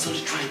 I was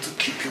only trying to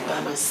keep you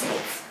by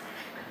myself.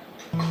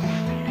 Come on,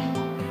 baby.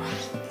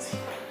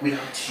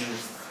 Without you.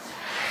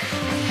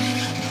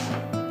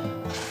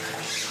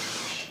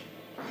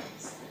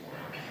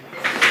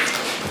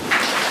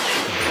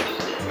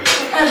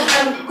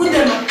 Good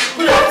day, ma.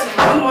 Good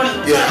afternoon. Good morning.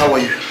 Yeah, how are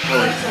you? How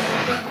are you?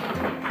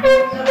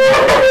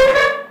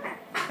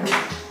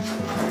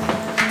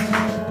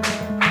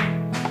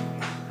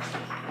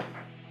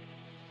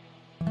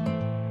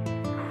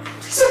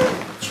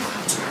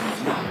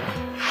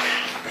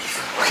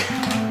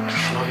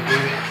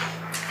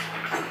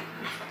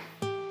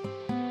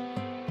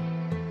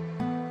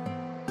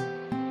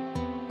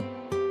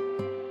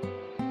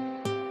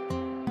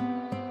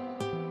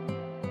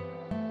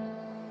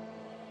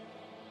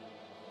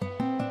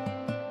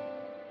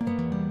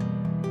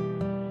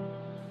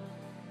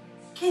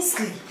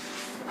 Kingsley,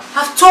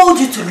 I've told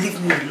you to leave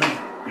me alone.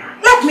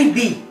 Let me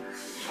be.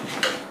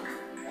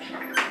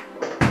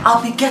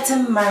 I'll be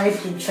getting married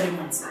in 3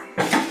 months.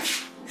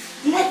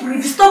 Let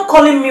me. Stop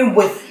calling me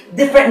with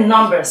different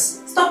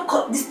numbers. Stop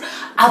calling this.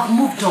 I've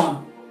moved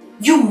on.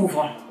 You move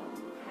on.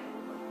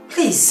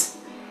 Please.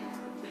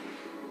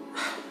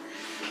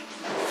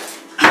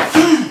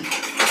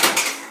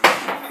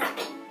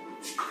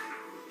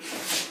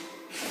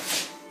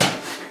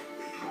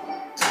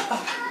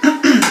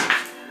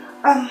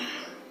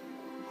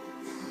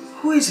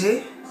 Who is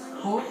he?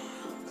 Who?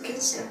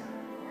 Kingsley.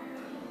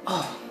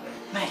 Oh,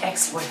 my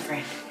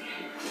ex-boyfriend.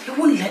 He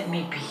won't let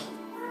me be.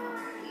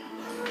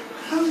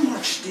 How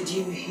much did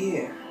you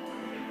hear?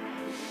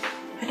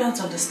 I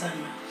don't understand.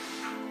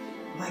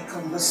 My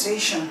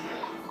conversation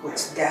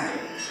with Dan.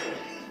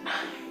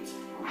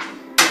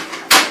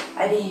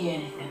 I didn't hear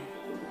anything.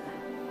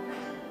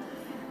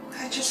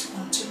 I just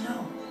want to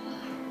know.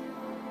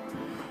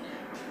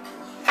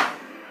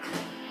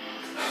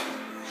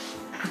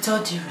 With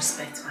all due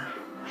respect, man,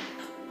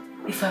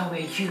 if I were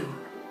you,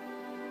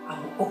 I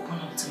would open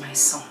up to my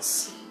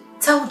sons.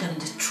 Tell them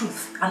the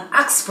truth and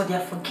ask for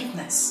their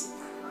forgiveness.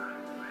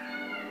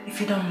 If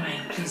you don't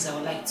mind, please, I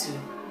would like to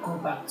go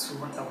back to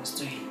what I was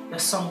doing. Your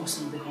son will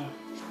soon be home.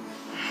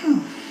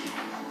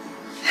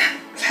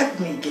 Let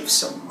me give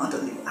some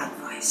motherly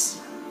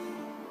advice.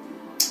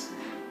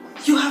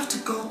 You have to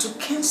go to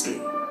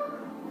Kingsley.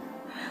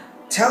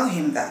 Tell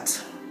him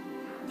that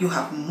you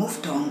have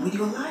moved on with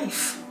your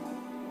life.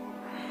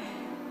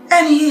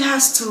 And he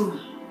has to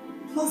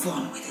move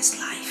on with his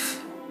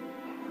life.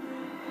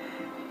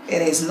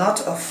 It is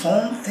not a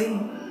phone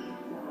thing.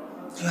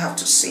 You have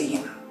to see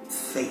him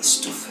face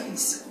to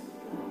face.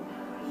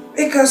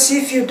 Because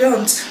if you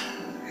don't,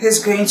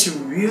 he's going to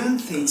ruin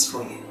things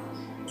for you.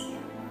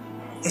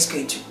 is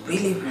going to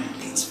really ruin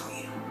things for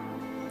you.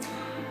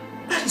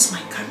 That is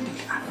my candid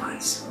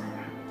advice.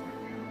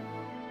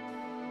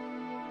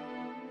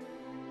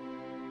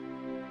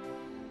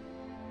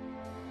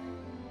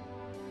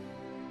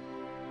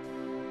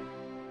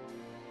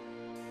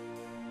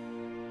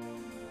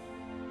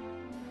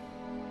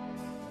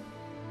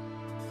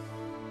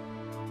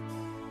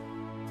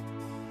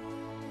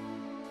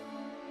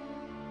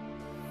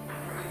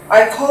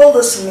 I called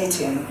this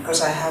meeting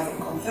because I have a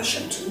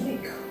confession to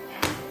make.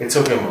 It's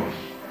okay, Mom.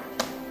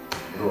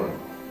 Go on.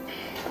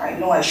 I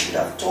know I should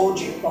have told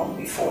you long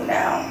before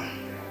now.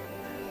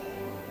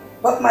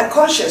 But my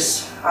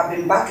conscience, I've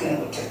been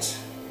battling with it.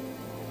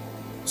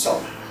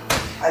 So,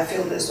 I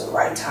feel this is the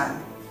right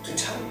time to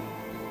tell you.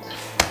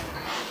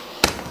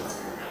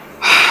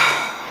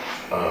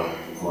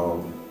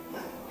 Mom,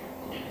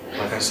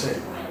 like I said,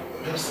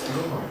 just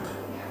go on.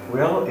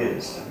 We're all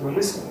ears. We're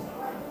listening.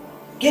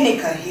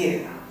 Ginika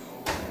here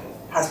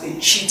has been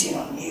cheating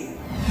on you.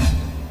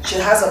 She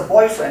has a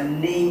boyfriend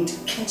named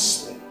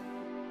Kingsley.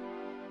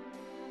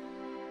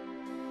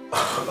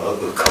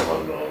 Oh, come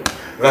on, Mom.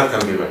 That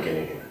can be like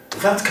anything.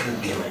 That can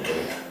be like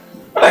anything.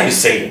 What are you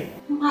saying?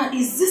 Ma,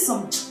 is this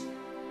some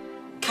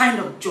kind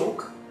of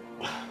joke?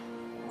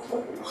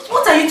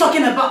 What are you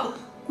talking about?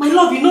 My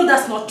love, you know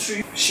that's not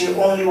true. She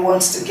only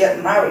wants to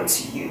get married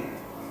to you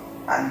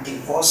and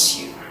divorce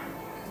you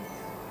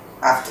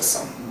after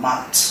some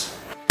months.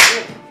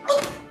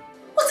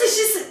 What is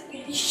she saying?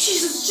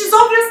 She's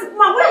obviously...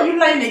 Ma, why are you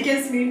lying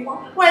against me?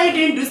 Why are you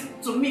doing this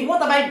to me?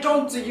 What have I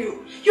done to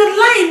you? You're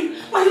lying!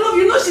 My love,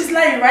 you know she's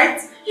lying,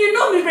 right? You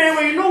know me very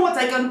well, you know what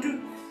I can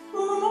do.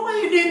 Mama, why are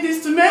you doing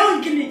this to me? I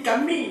don't get it,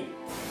 me.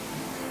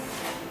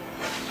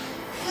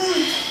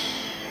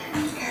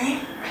 Okay.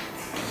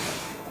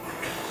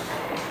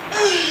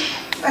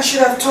 I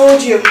should have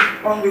told you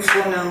long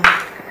before now.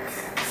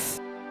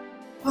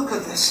 Look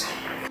at this.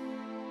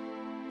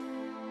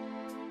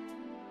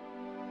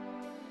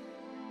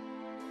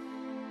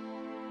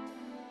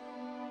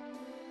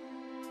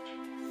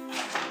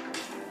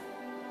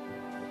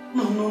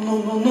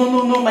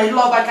 No, my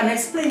love, I can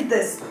explain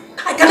this.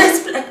 I can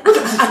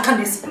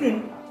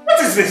explain. What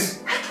is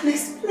this? I can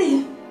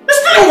explain.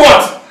 Explain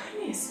what?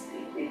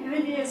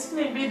 Let me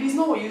explain, baby. It's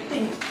not what you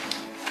think.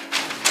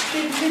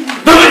 Baby.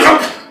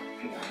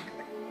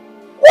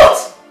 What?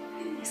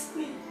 Let me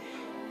explain.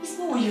 It's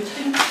not what you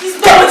think. It's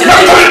not what you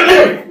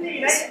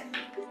think.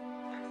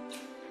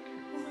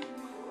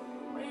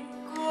 Oh my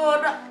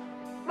God.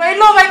 My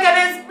love, I can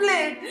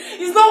explain.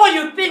 It's not what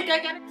you think. I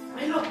can.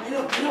 My love.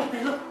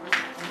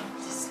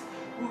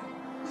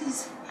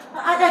 Please.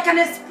 I can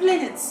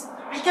explain it.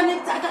 I can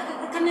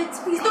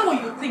explain. It's not what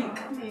you think.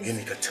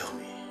 Ginika, tell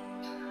me.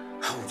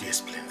 How would you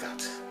explain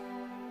that?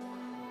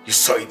 You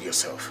saw it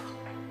yourself.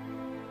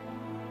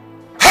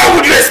 How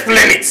would you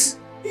explain it?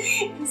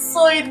 I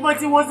saw it,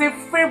 but it was a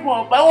frame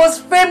up. I was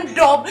framed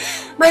up.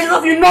 My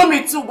love, you know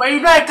me too well. You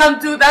know I can't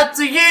do that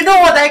to you. You know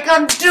what I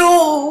can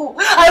do.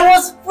 I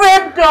was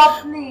framed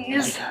up,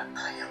 please.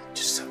 I am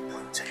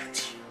disappointed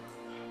at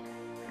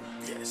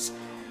you. Yes.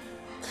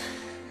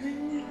 I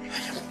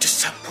am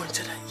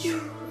disappointed at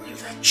you. You're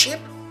that cheap.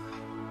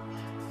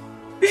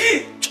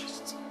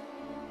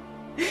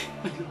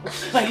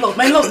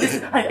 My love,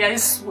 listen, I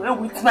swear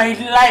with my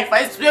life,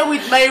 I swear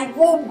with my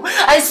womb,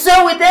 I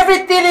swear with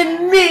everything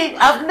in me,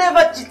 I've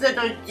never cheated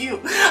on you,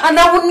 and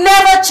I will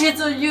never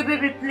cheat on you,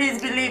 baby, please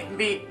believe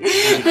me.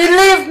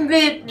 Believe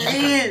me,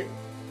 please.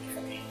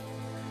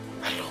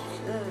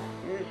 Alone.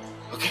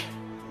 Okay?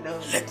 No.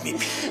 Let me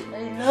be. I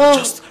know.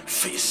 Just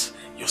face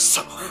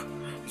yourself.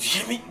 You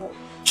hear me?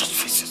 Just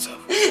face yourself.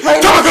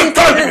 Come on,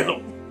 leave me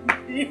alone.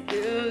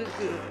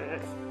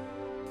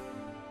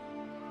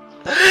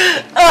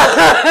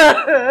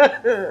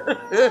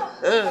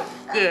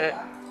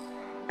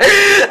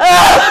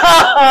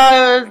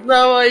 That's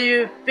not what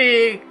you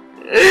think.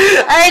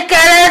 I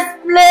can't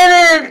explain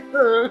it.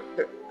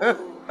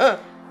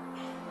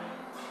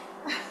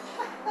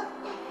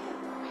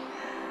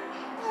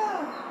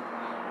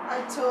 I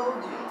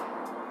told you.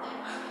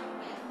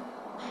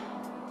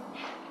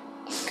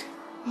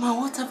 Ma,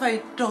 what have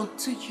I done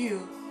to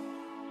you?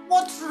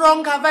 What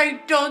wrong have I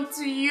done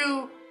to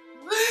you?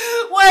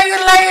 Why are you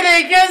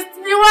lying against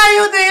me? Why are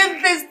you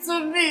doing this to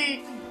me?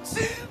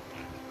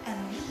 And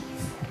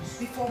leave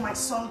before my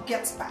son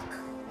gets back.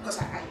 Because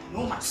I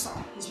know my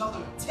son. He's not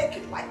going to take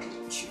it lightly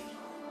with you.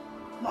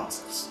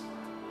 Nonsense.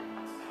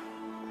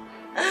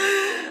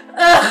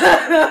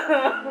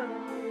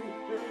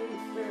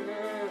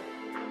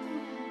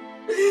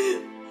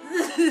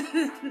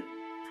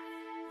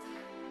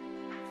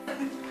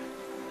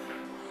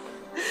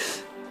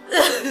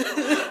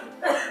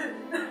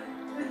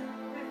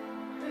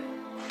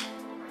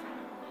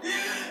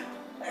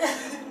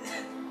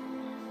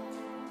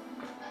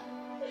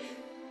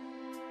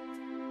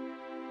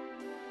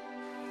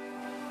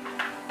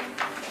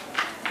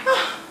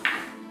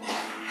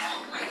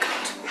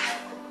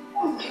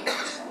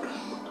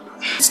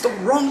 It's the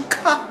wrong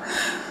car.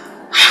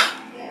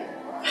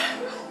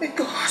 Oh my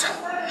God.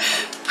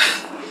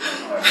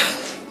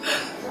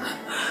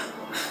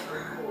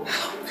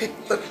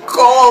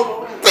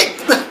 call. Take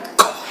the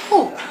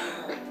call.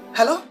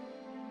 Hello?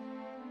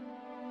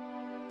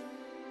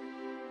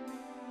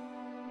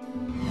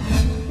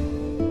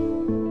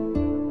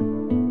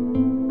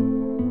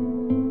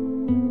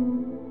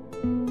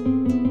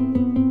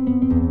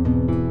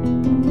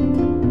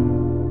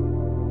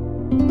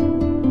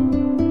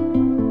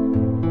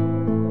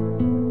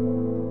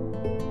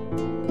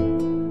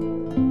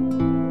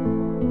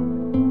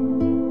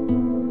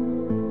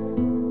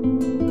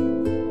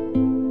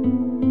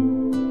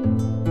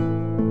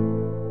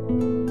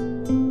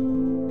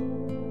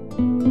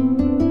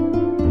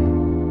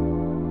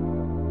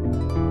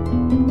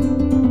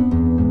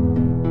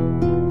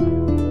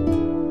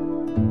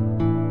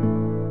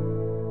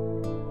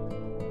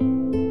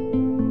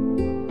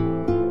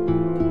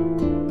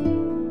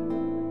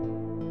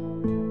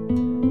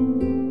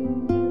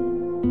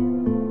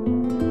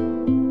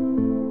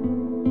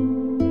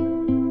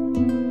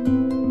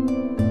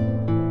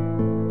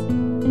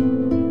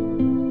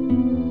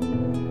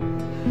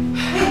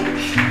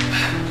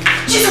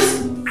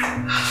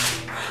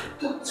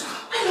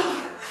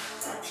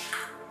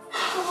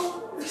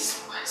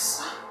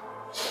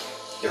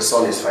 Your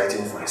son is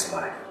fighting for his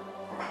life.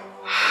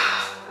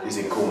 He's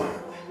in coma.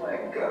 My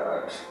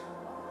God.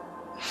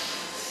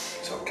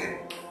 It's okay.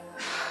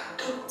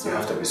 Doctor. You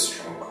have to be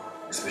strong,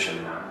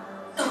 especially now.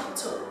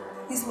 Doctor,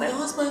 is my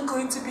husband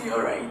going to be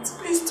alright?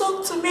 Please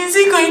talk to me. Is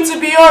he going to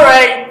be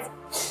alright?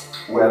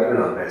 We are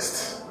doing our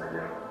best, my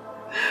dear.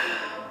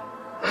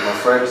 But I'm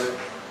afraid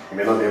he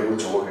may not be able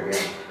to walk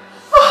again.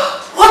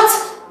 What?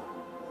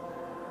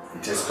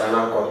 It's a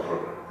spinal cord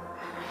problem.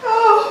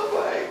 Oh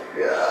my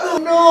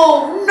God.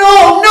 No,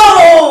 no, no!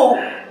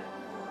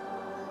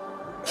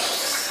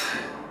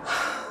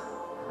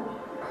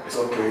 It's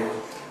okay.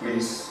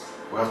 Please,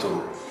 we have to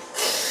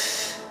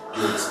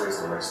give him space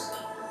to rest.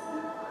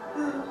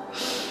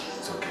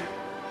 It's okay.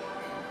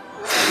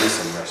 He needs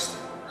some rest.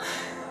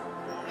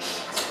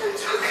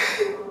 It's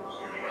okay.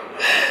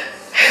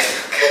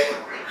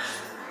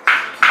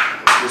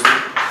 Excuse me?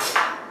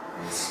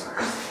 Yes,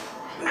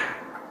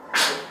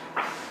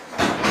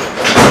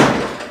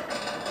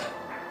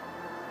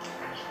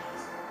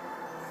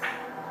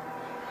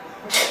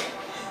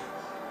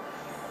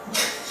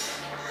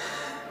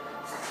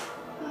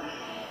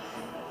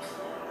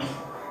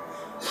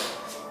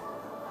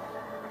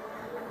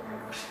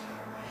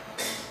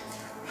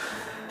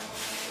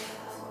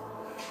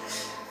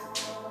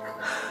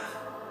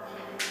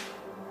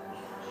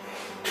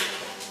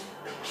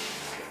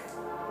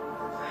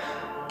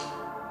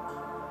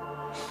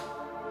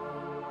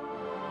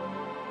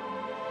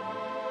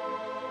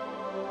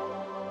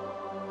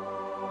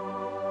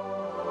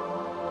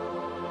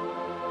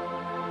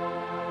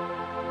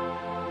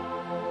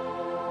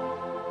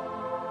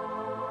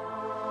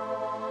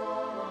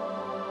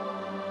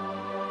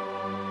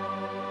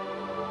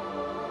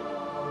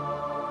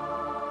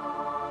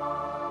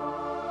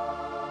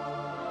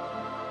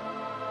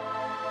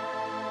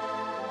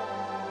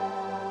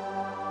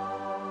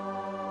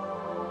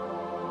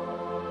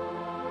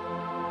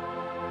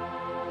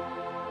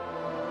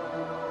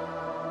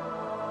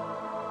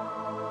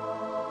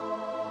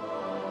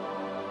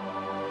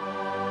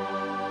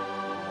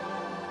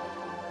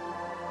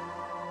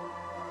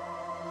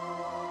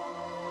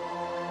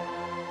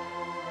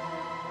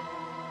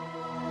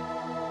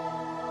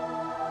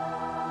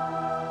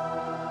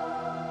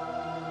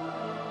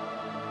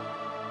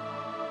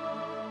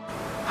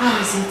 How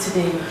is he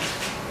today, ma?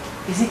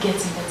 Is he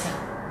getting better?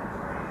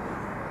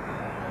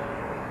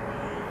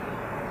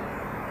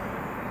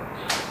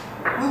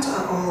 What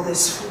are all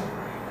this for?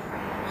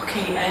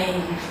 Okay, I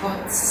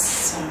bought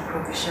some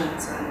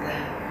provisions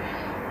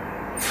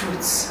and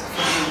fruits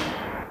for him.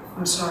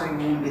 I'm sorry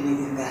you won't believe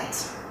in that.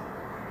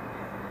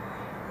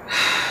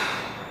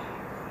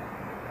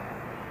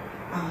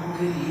 I'm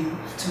moving him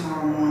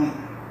tomorrow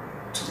morning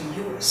to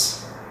the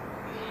US.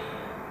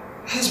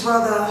 His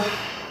brother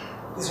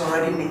is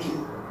already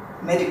making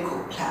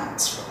medical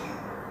plans for him.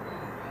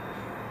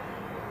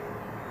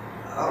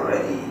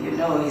 Already, you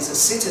know, he's a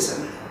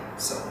citizen,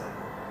 so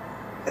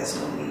there's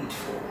no need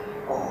for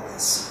all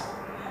this.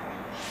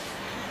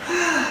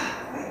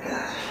 My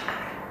God.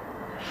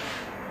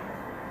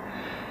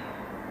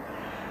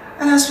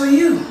 And as for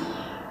you,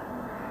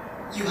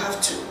 you have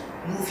to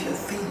move your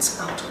things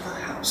out of the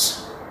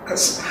house,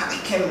 because I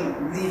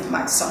can leave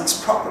my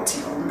son's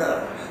property on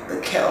the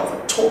care of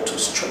a total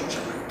stranger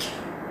like you.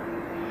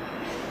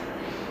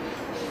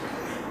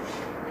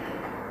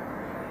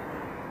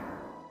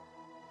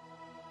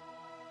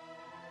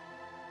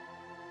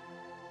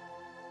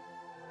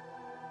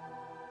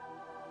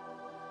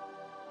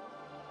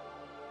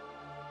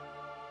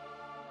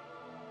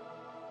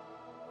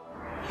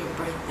 Your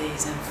birthday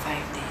is in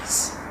 5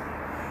 days.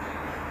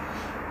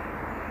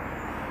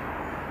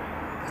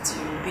 But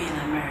you will be in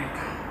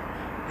America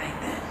by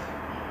then.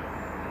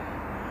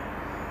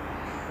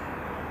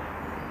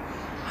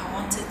 I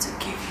wanted to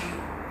give you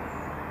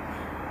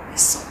a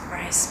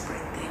surprise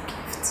birthday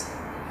gift.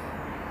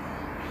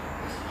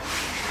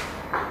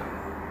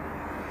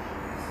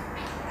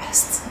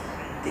 Best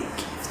birthday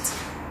gift.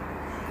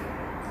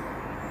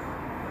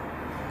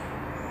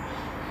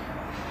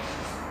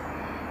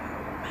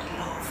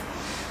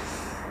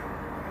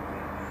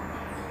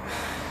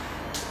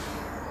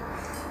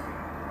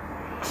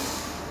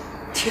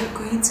 You're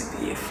going to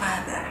be a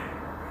father.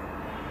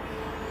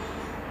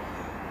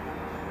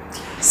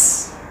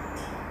 Yes.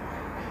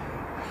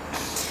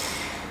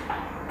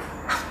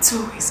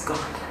 Abdul is gone.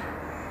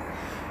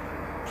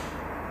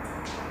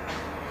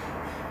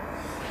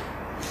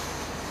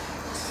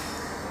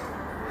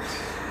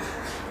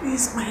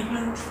 Please, my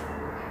love,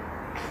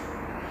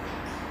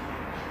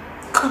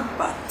 come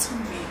back to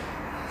me.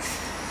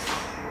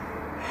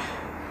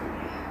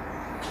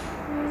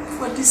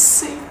 For the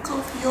sake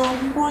of your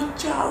one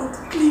child,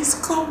 please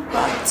come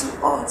back to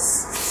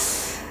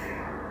us.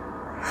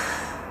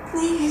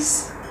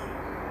 Please.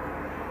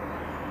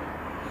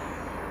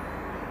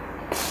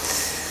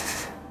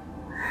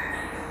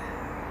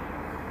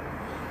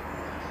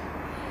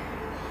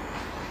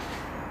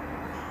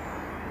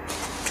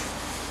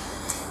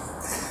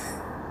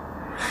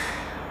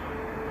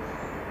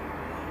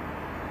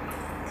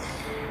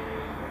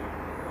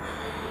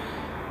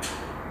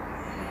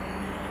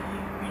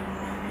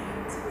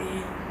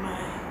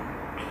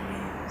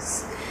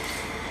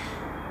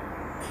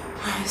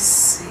 I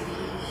see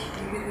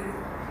you.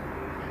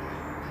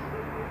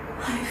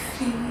 I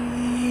feel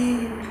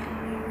you.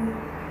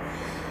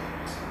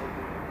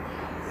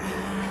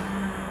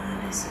 That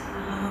is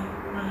how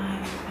I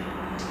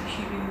know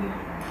you.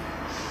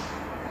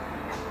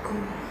 Go.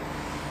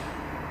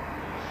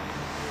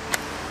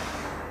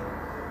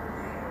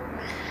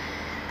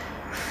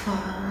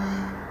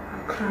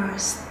 Far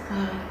across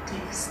the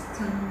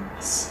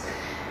distance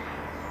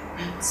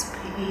and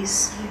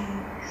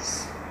spaces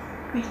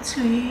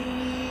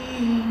between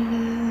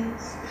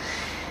us,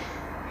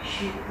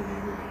 you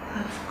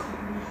have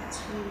come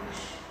to.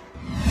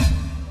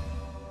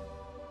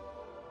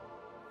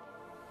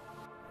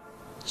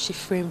 She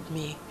framed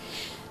me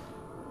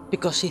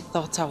because she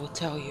thought I would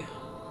tell you.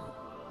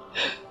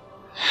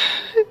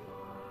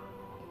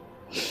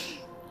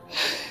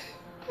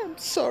 I'm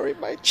sorry,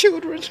 my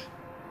children.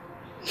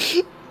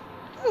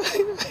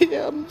 I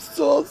am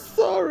so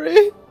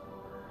sorry.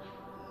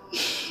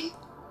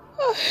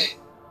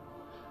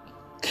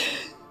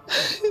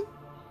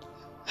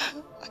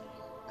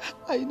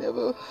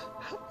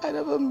 I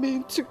never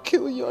meant to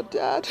kill your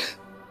dad.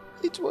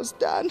 It was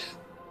Dan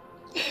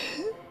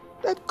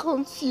that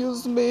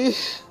confused me.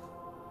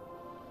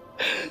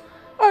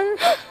 I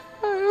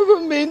never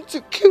meant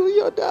to kill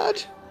your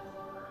dad.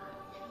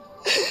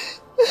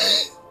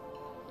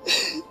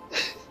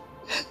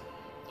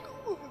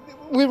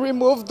 We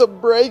removed the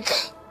brake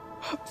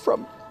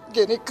from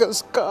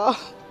Genika's car.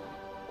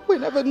 We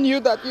never knew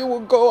that you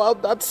would go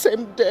out that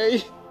same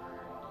day.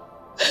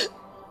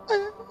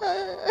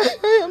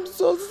 I am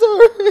so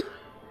sorry.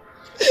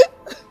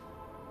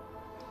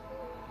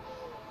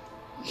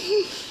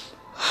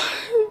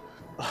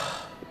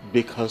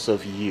 Because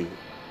of you.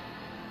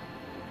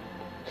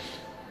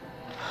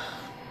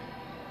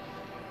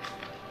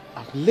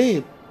 I'm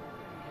lame.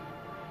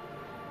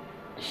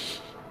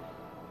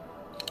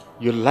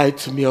 You lied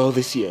to me all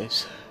these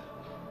years.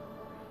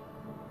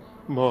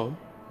 Mom,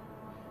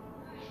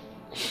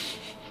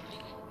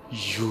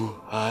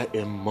 you are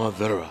a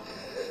murderer.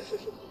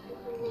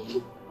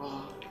 You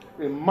are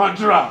a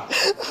murderer.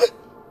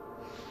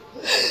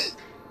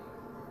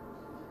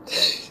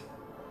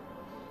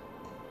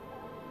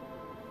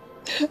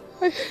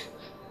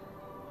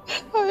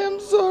 I am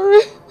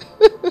sorry.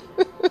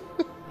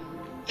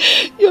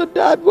 Your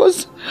dad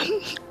was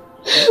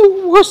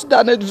worse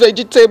than a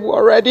vegetable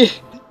already.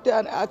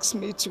 Dan asked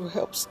me to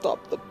help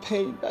stop the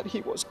pain that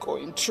he was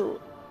going through.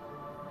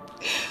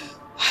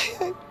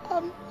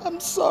 I'm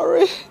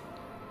sorry.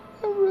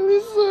 I'm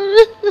really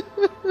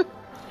sorry.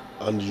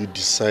 And you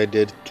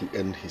decided to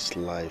end his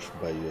life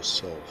by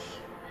yourself.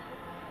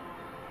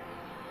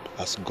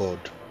 As God.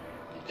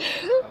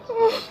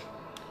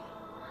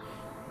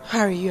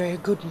 Harry, you're a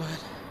good man.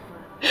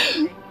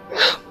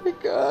 Oh my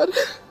God.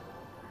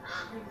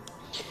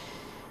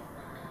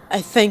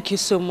 I thank you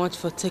so much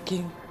for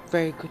taking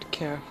very good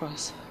care of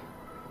us.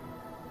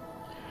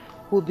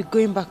 We'll be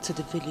going back to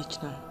the village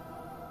now,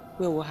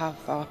 where we'll have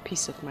our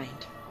peace of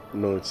mind.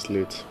 No, it's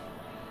late.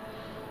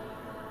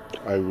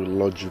 I will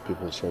lodge you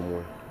people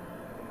somewhere.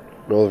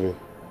 Melvin,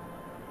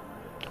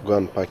 go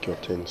and pack your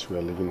tents. We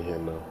are leaving here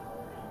now.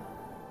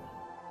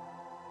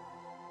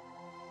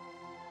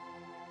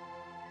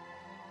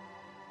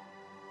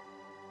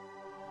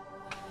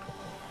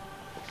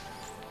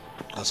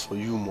 As for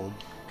you, Mom,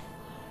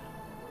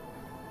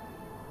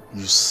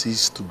 you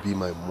cease to be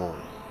my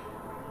mom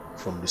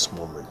from this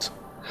moment.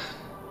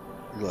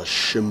 You are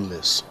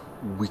shameless,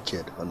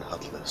 wicked, and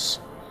heartless.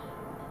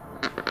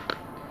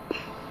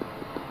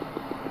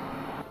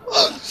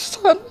 Oh,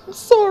 son, I'm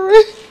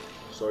sorry.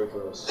 Sorry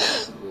for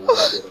us.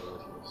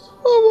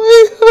 Oh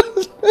my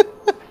God.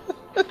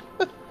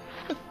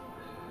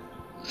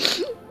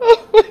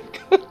 Oh my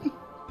God.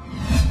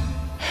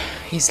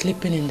 He's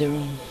sleeping in the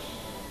room.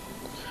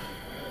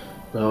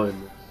 Now I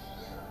know.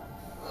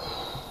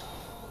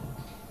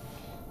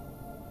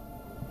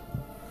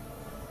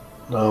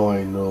 Now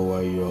I know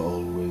why you're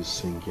always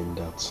singing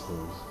that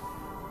song.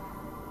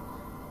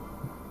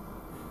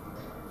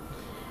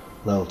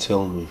 Now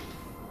tell me,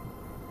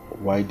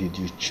 Why did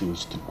you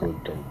choose to go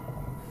down?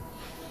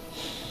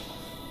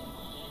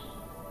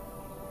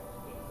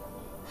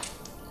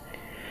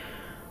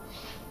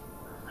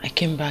 I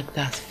came back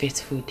that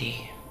fateful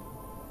day,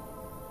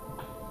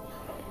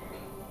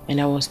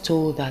 and I was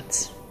told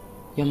that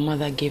your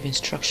mother gave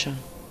instruction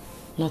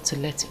not to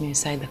let me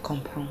inside the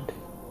compound.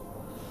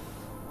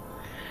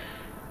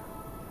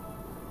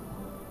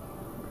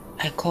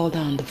 I called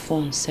her on the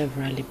phone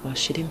severally, but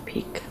she didn't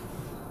pick.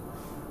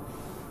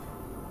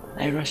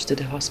 I rushed to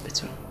the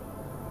hospital.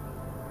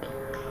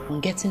 On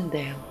getting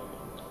there,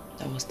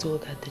 I was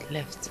told that they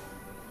left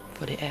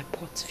for the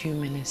airport a few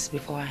minutes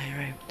before I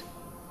arrived.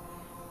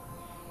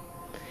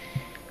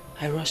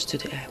 I rushed to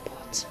the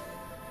airport.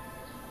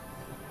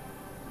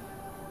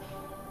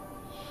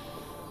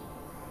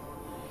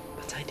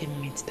 But I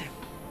didn't meet them.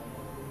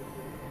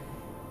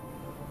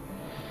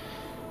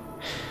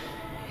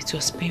 It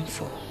was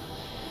painful.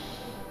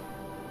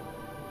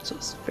 It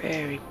was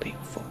very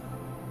painful.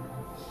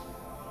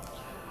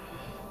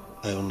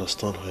 I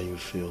understand how you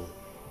feel.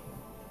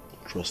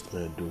 Trust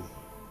me, I do.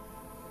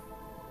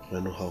 I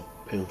know how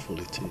painful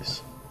it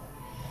is.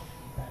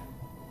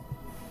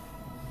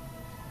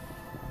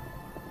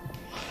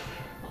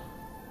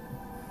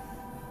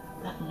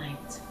 That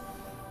night,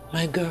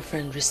 my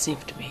girlfriend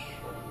received me.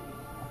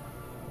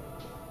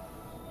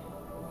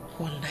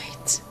 One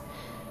night,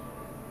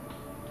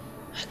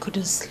 I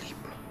couldn't sleep.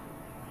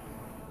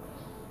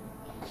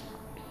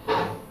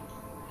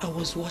 I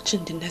was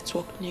watching the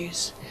network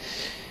news.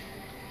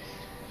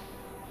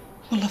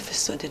 All of a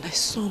sudden, I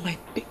saw my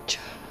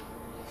picture.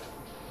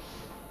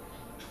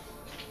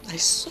 I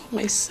saw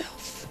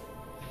myself.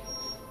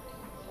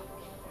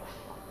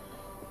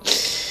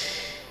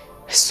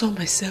 I saw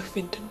myself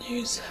in the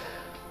news.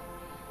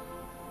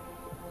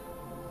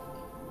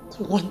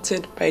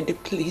 Wanted by the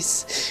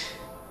police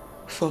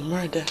for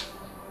murder.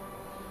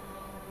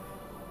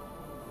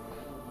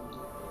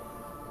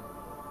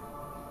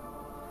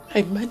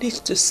 I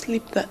managed to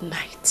sleep that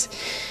night.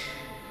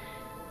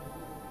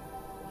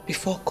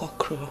 Before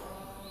cockcrow,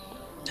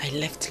 I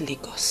left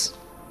Lagos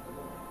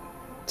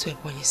to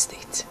Ebonyi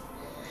State,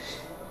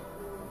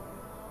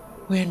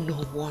 where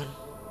no one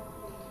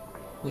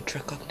would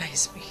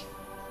recognize me.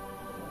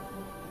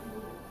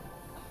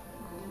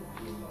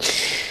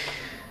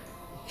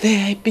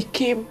 There I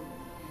became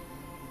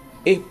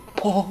a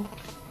poor,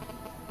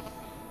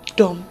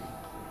 dumb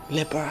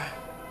laborer.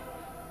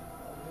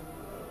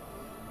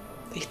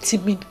 A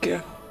timid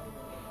girl.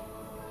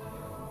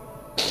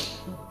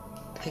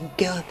 A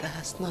girl that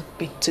has not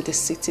been to the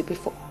city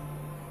before.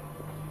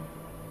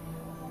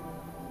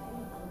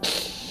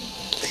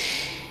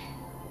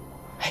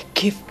 I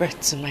gave birth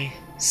to my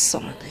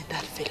son in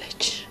that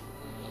village.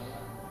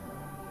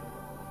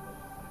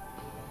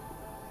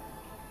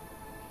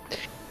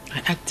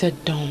 I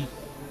acted dumb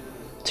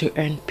to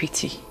earn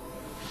pity.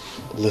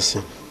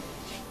 Listen,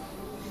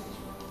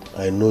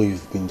 I know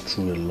you've been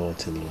through a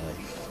lot in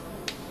life.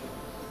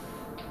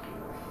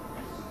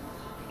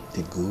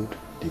 The good,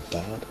 the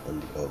bad,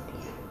 and the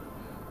ugly.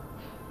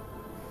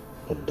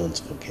 But don't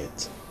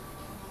forget,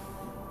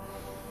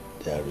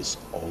 there is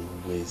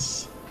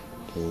always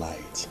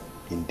light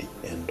in the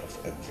end of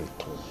every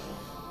tunnel.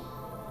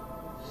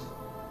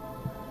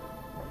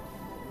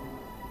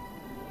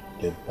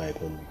 Let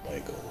bygone be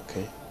bygone,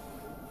 okay?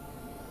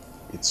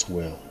 It's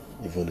well,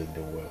 even in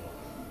the world.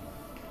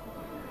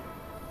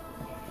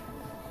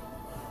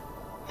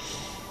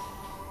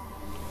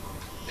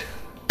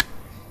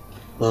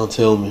 Now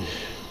tell me,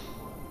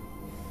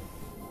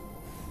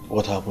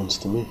 what happens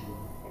to me?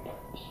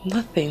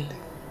 Nothing.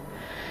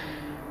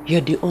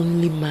 You're the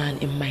only man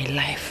in my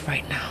life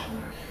right now.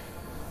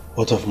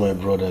 What of my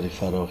brother, the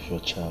father of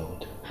your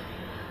child?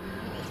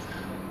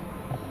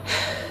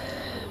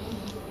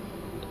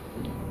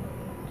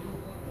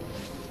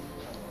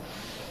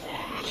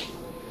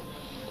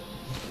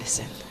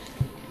 Listen,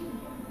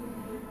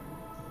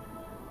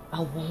 I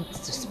want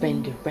to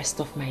spend the rest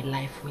of my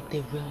life with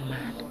a real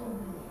man,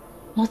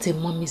 not a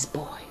mommy's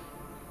boy.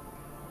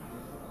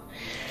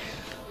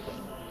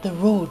 The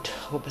road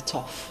will be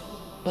tough,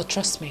 but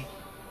trust me,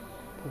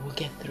 we will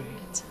get through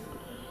it.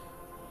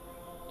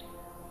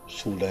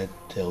 Should I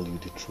tell you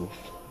the truth?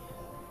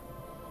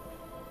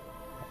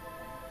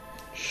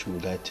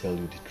 Should I tell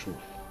you the truth?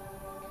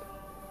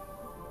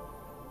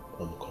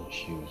 I'm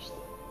confused.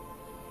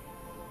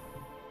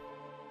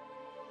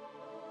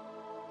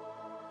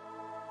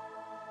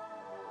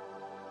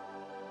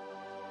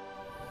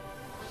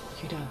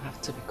 You don't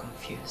have to be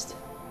confused.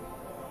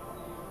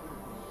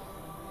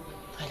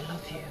 I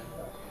love you.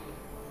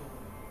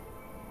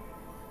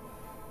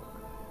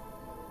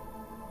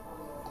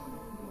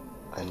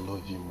 I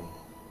love you more.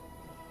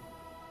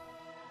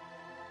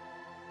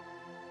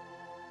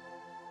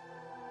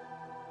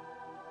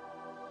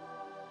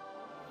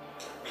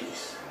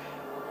 Please.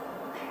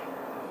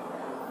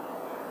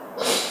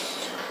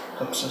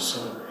 I'm so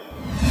sorry.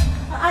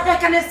 I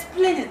can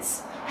explain it.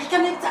 I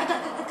can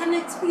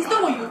explain. It's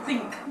not what you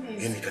think.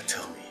 Yenika,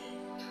 tell me,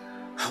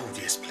 how would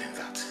you explain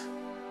that?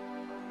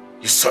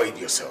 You saw it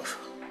yourself.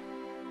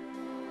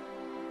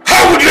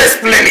 How would you explain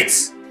explain it.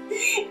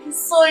 I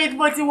saw it,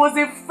 but it was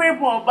a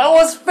frame up. I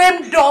was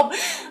framed up.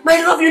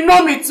 My love, you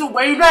know me too,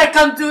 but you know I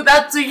can't do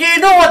that to you. You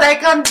know what I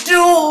can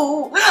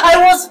do. I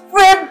was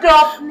framed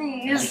up,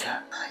 please. I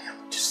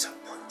am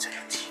disappointed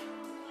at you.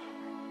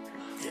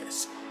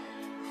 Yes.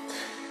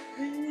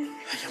 I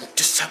am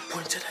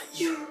disappointed at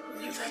you.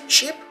 You're that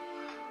cheap.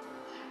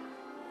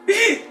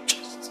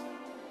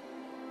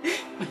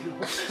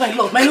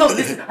 My love,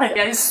 listen,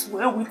 I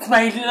swear with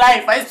my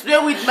life, I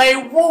swear with my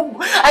womb,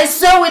 I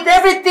swear with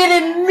everything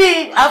in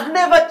me, I've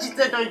never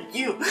cheated on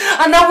you,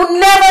 and I will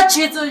never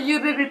cheat on you,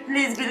 baby,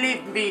 please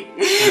believe me.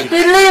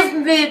 Believe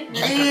me,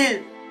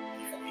 please.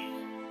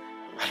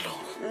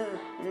 Alone.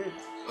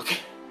 Okay?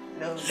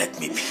 No. Let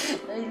me be.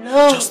 I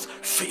know. Just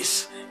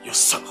face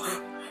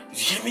yourself. You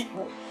hear me?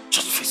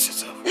 Just face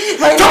yourself.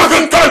 Don't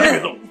leave me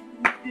alone.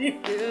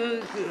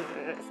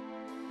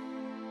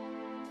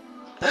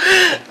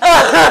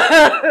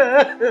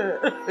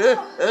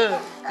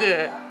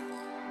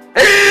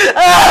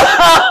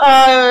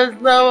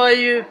 It's not what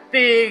you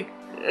think.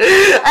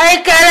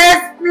 I can't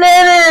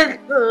explain it.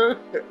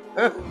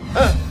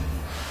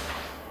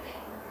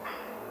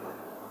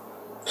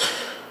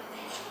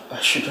 I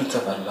shouldn't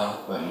have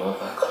allowed my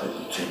mother come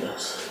between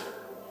us.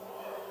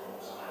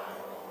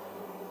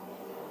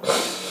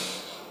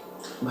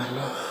 My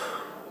love,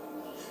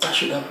 I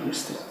should have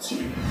listened to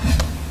you.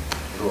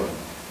 Go on.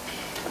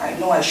 I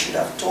know I should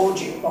have told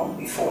you long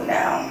before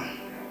now.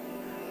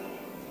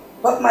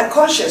 But my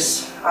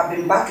conscience, I've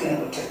been battling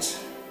with it.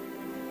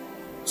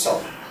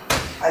 So,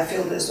 I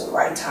feel this is the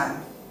right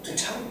time to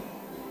tell you.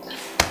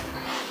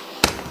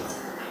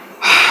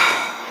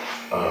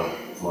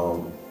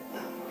 Mom,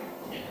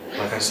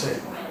 like I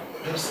said,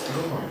 just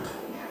go on.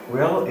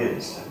 We're all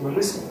ears. We're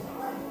listening.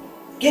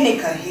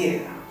 Ginika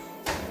here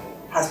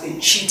has been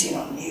cheating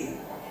on you.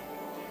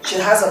 She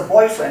has a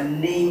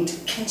boyfriend named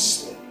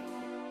Kingsley.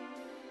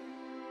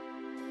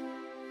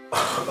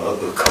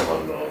 Oh, come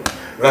on, Mom.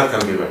 That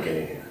can be my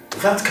Ginika.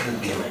 That can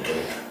be my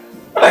Ginika.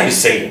 What are you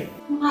saying?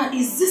 Ma,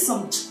 is this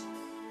some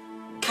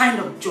kind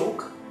of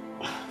joke?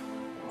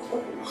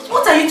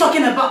 What are you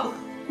talking about?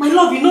 My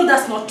love, you know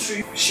that's not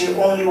true. She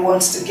only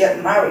wants to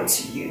get married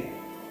to you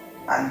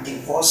and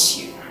divorce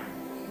you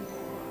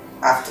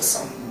after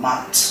some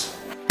months.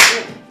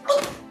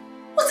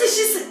 What is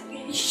she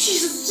saying?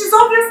 She's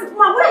obviously...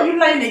 Ma, why are you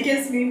lying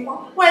against me?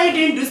 Why are you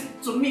doing this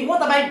to me?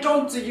 What have I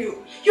done to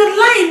you? You're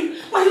lying!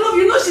 My love,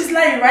 you know she's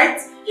lying, right?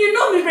 You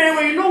know me very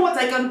well, you know what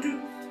I can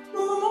do.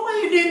 No, Mama, why are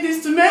you doing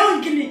this to me? I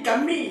don't get it,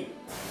 me.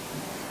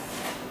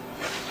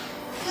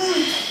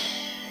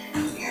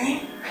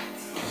 Okay.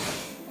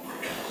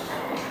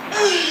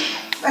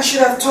 I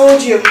should have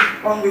told you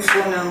long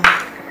before now.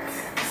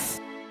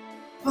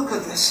 Look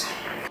at this.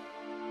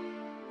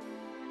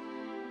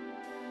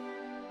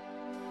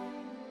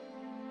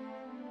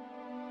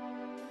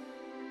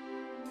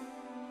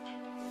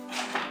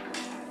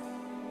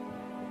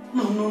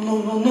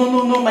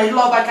 No, my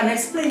love, I can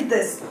explain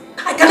this.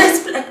 I can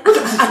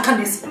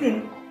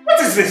explain. What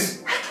is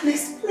this? I can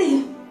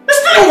explain.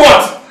 Explain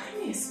what?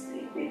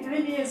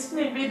 Let me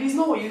explain, baby. It's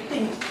not what you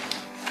think.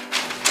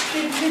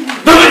 Baby.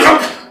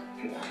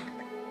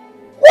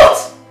 What?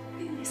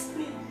 Let me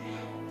explain.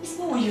 It's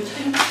not what you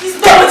think. It's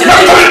not what you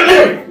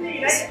think.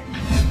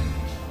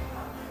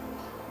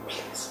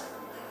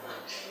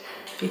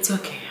 It's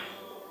okay.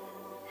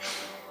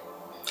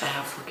 I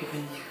have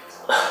forgiven you.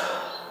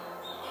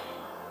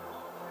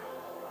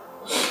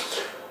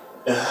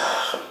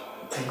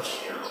 Thank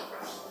you.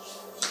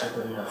 I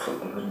know you have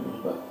forgiven me,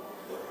 but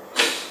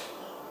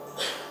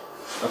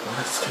I'm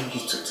asking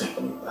you to take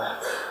me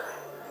back.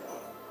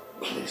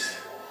 Please.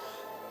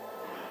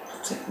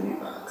 Take me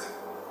back.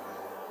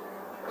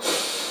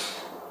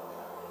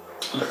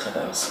 Look at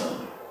our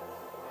son.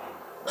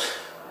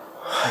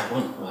 I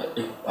want my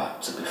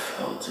impact to be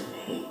felt in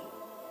him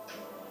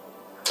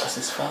as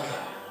his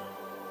father.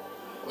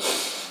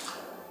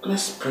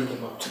 Let's bring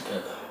him up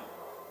together.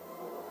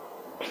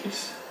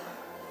 Please.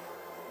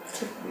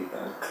 Take me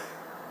back.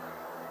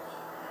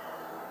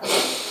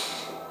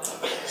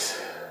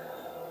 Please.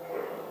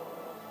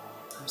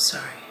 I'm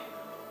sorry.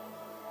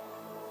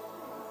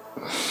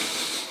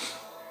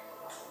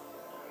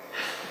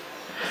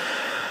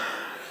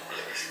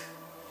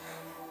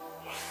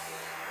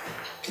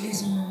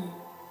 Please, Mom.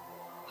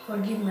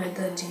 Forgive my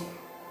daddy.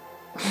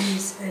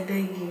 Please, I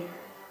beg you.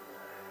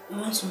 I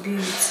want to be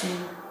with him.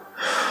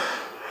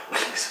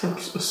 Please, I'm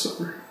so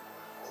sorry.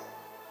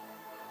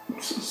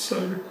 I'm so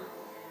sorry.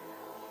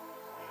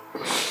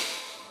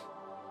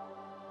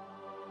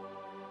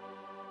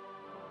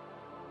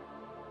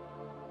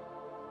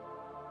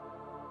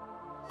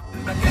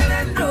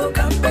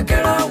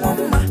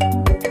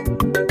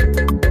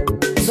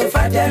 So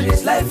far there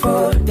is life,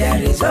 oh,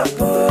 there is hope,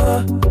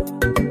 oh.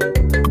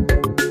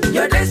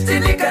 Your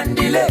destiny can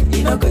delay,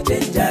 you know, go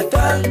change at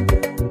all.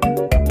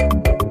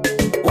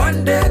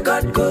 One day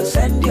God go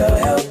send your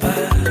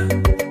helper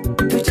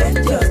to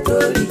change your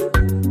story.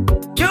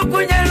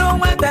 Chukunyelo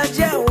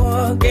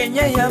matajawo,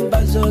 kenye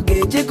yambazo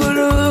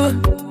gejiguru.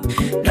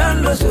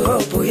 Don't lose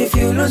hope. If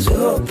you lose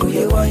hope,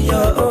 you want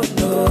your own.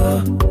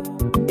 No.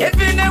 If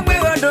you never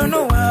I don't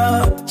know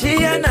how,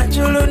 Chiana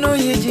Chulu no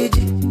Yiji.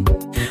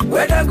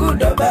 Whether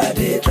good or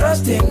bad,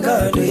 trust in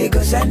God, we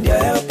go send your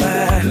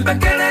helper.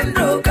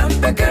 Bekelendo, come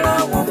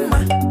Bekela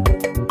woman.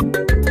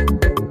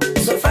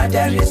 So far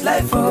there is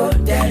life, oh,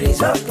 there is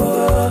hope,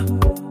 oh.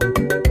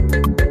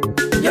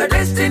 Your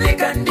destiny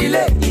can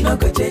delay, you no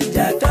go change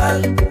at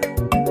all.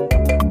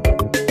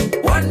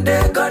 One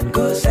day God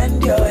go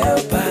send your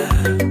helper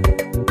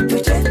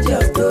to change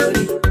your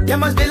story. There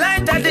must be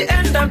light at the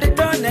end of the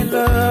tunnel,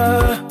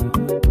 oh.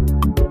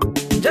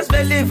 Just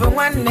believe in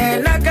one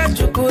day, Naga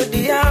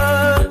Chukudia.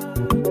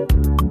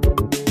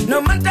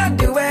 No matter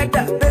the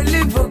weather,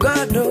 believe for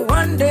God, oh.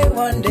 One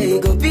day,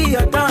 go be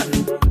your turn.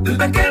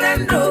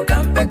 Bekelendo,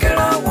 come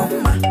Bekela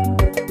woman.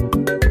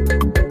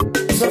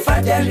 So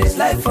far there is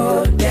life,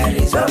 oh, there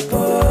is hope,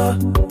 oh.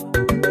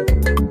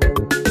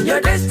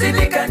 Your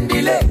destiny can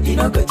delay, you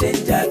no go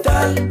change at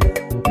all.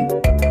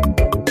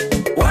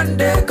 One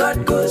day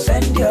God go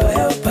send your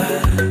helper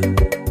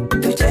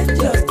to change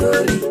your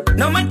story.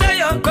 No matter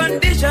your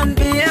condition,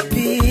 be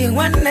happy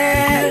one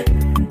day.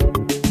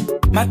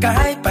 Maka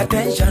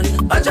hypertension,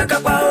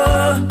 Ochakapa.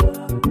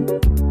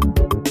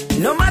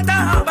 No matter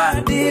how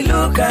bad you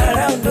look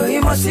around, oh,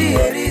 you must see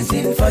a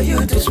reason for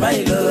you to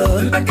smile.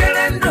 Oh,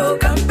 Bekelendo,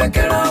 come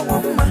Bekela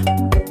woman.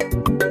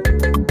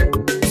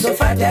 So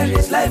far there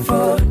is life,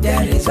 oh,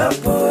 there is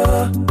hope,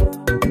 oh.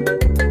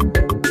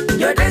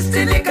 Your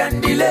destiny can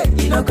delay,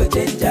 you no go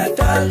change at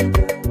all.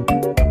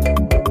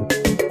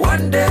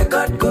 One day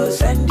God go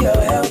send your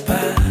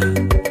helper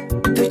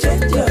to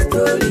change your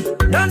story.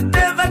 Don't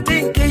ever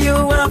think you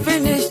are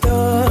finished,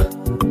 oh.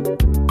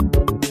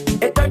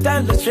 A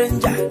total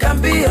stranger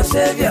can be your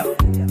savior.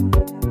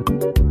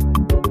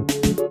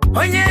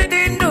 Onye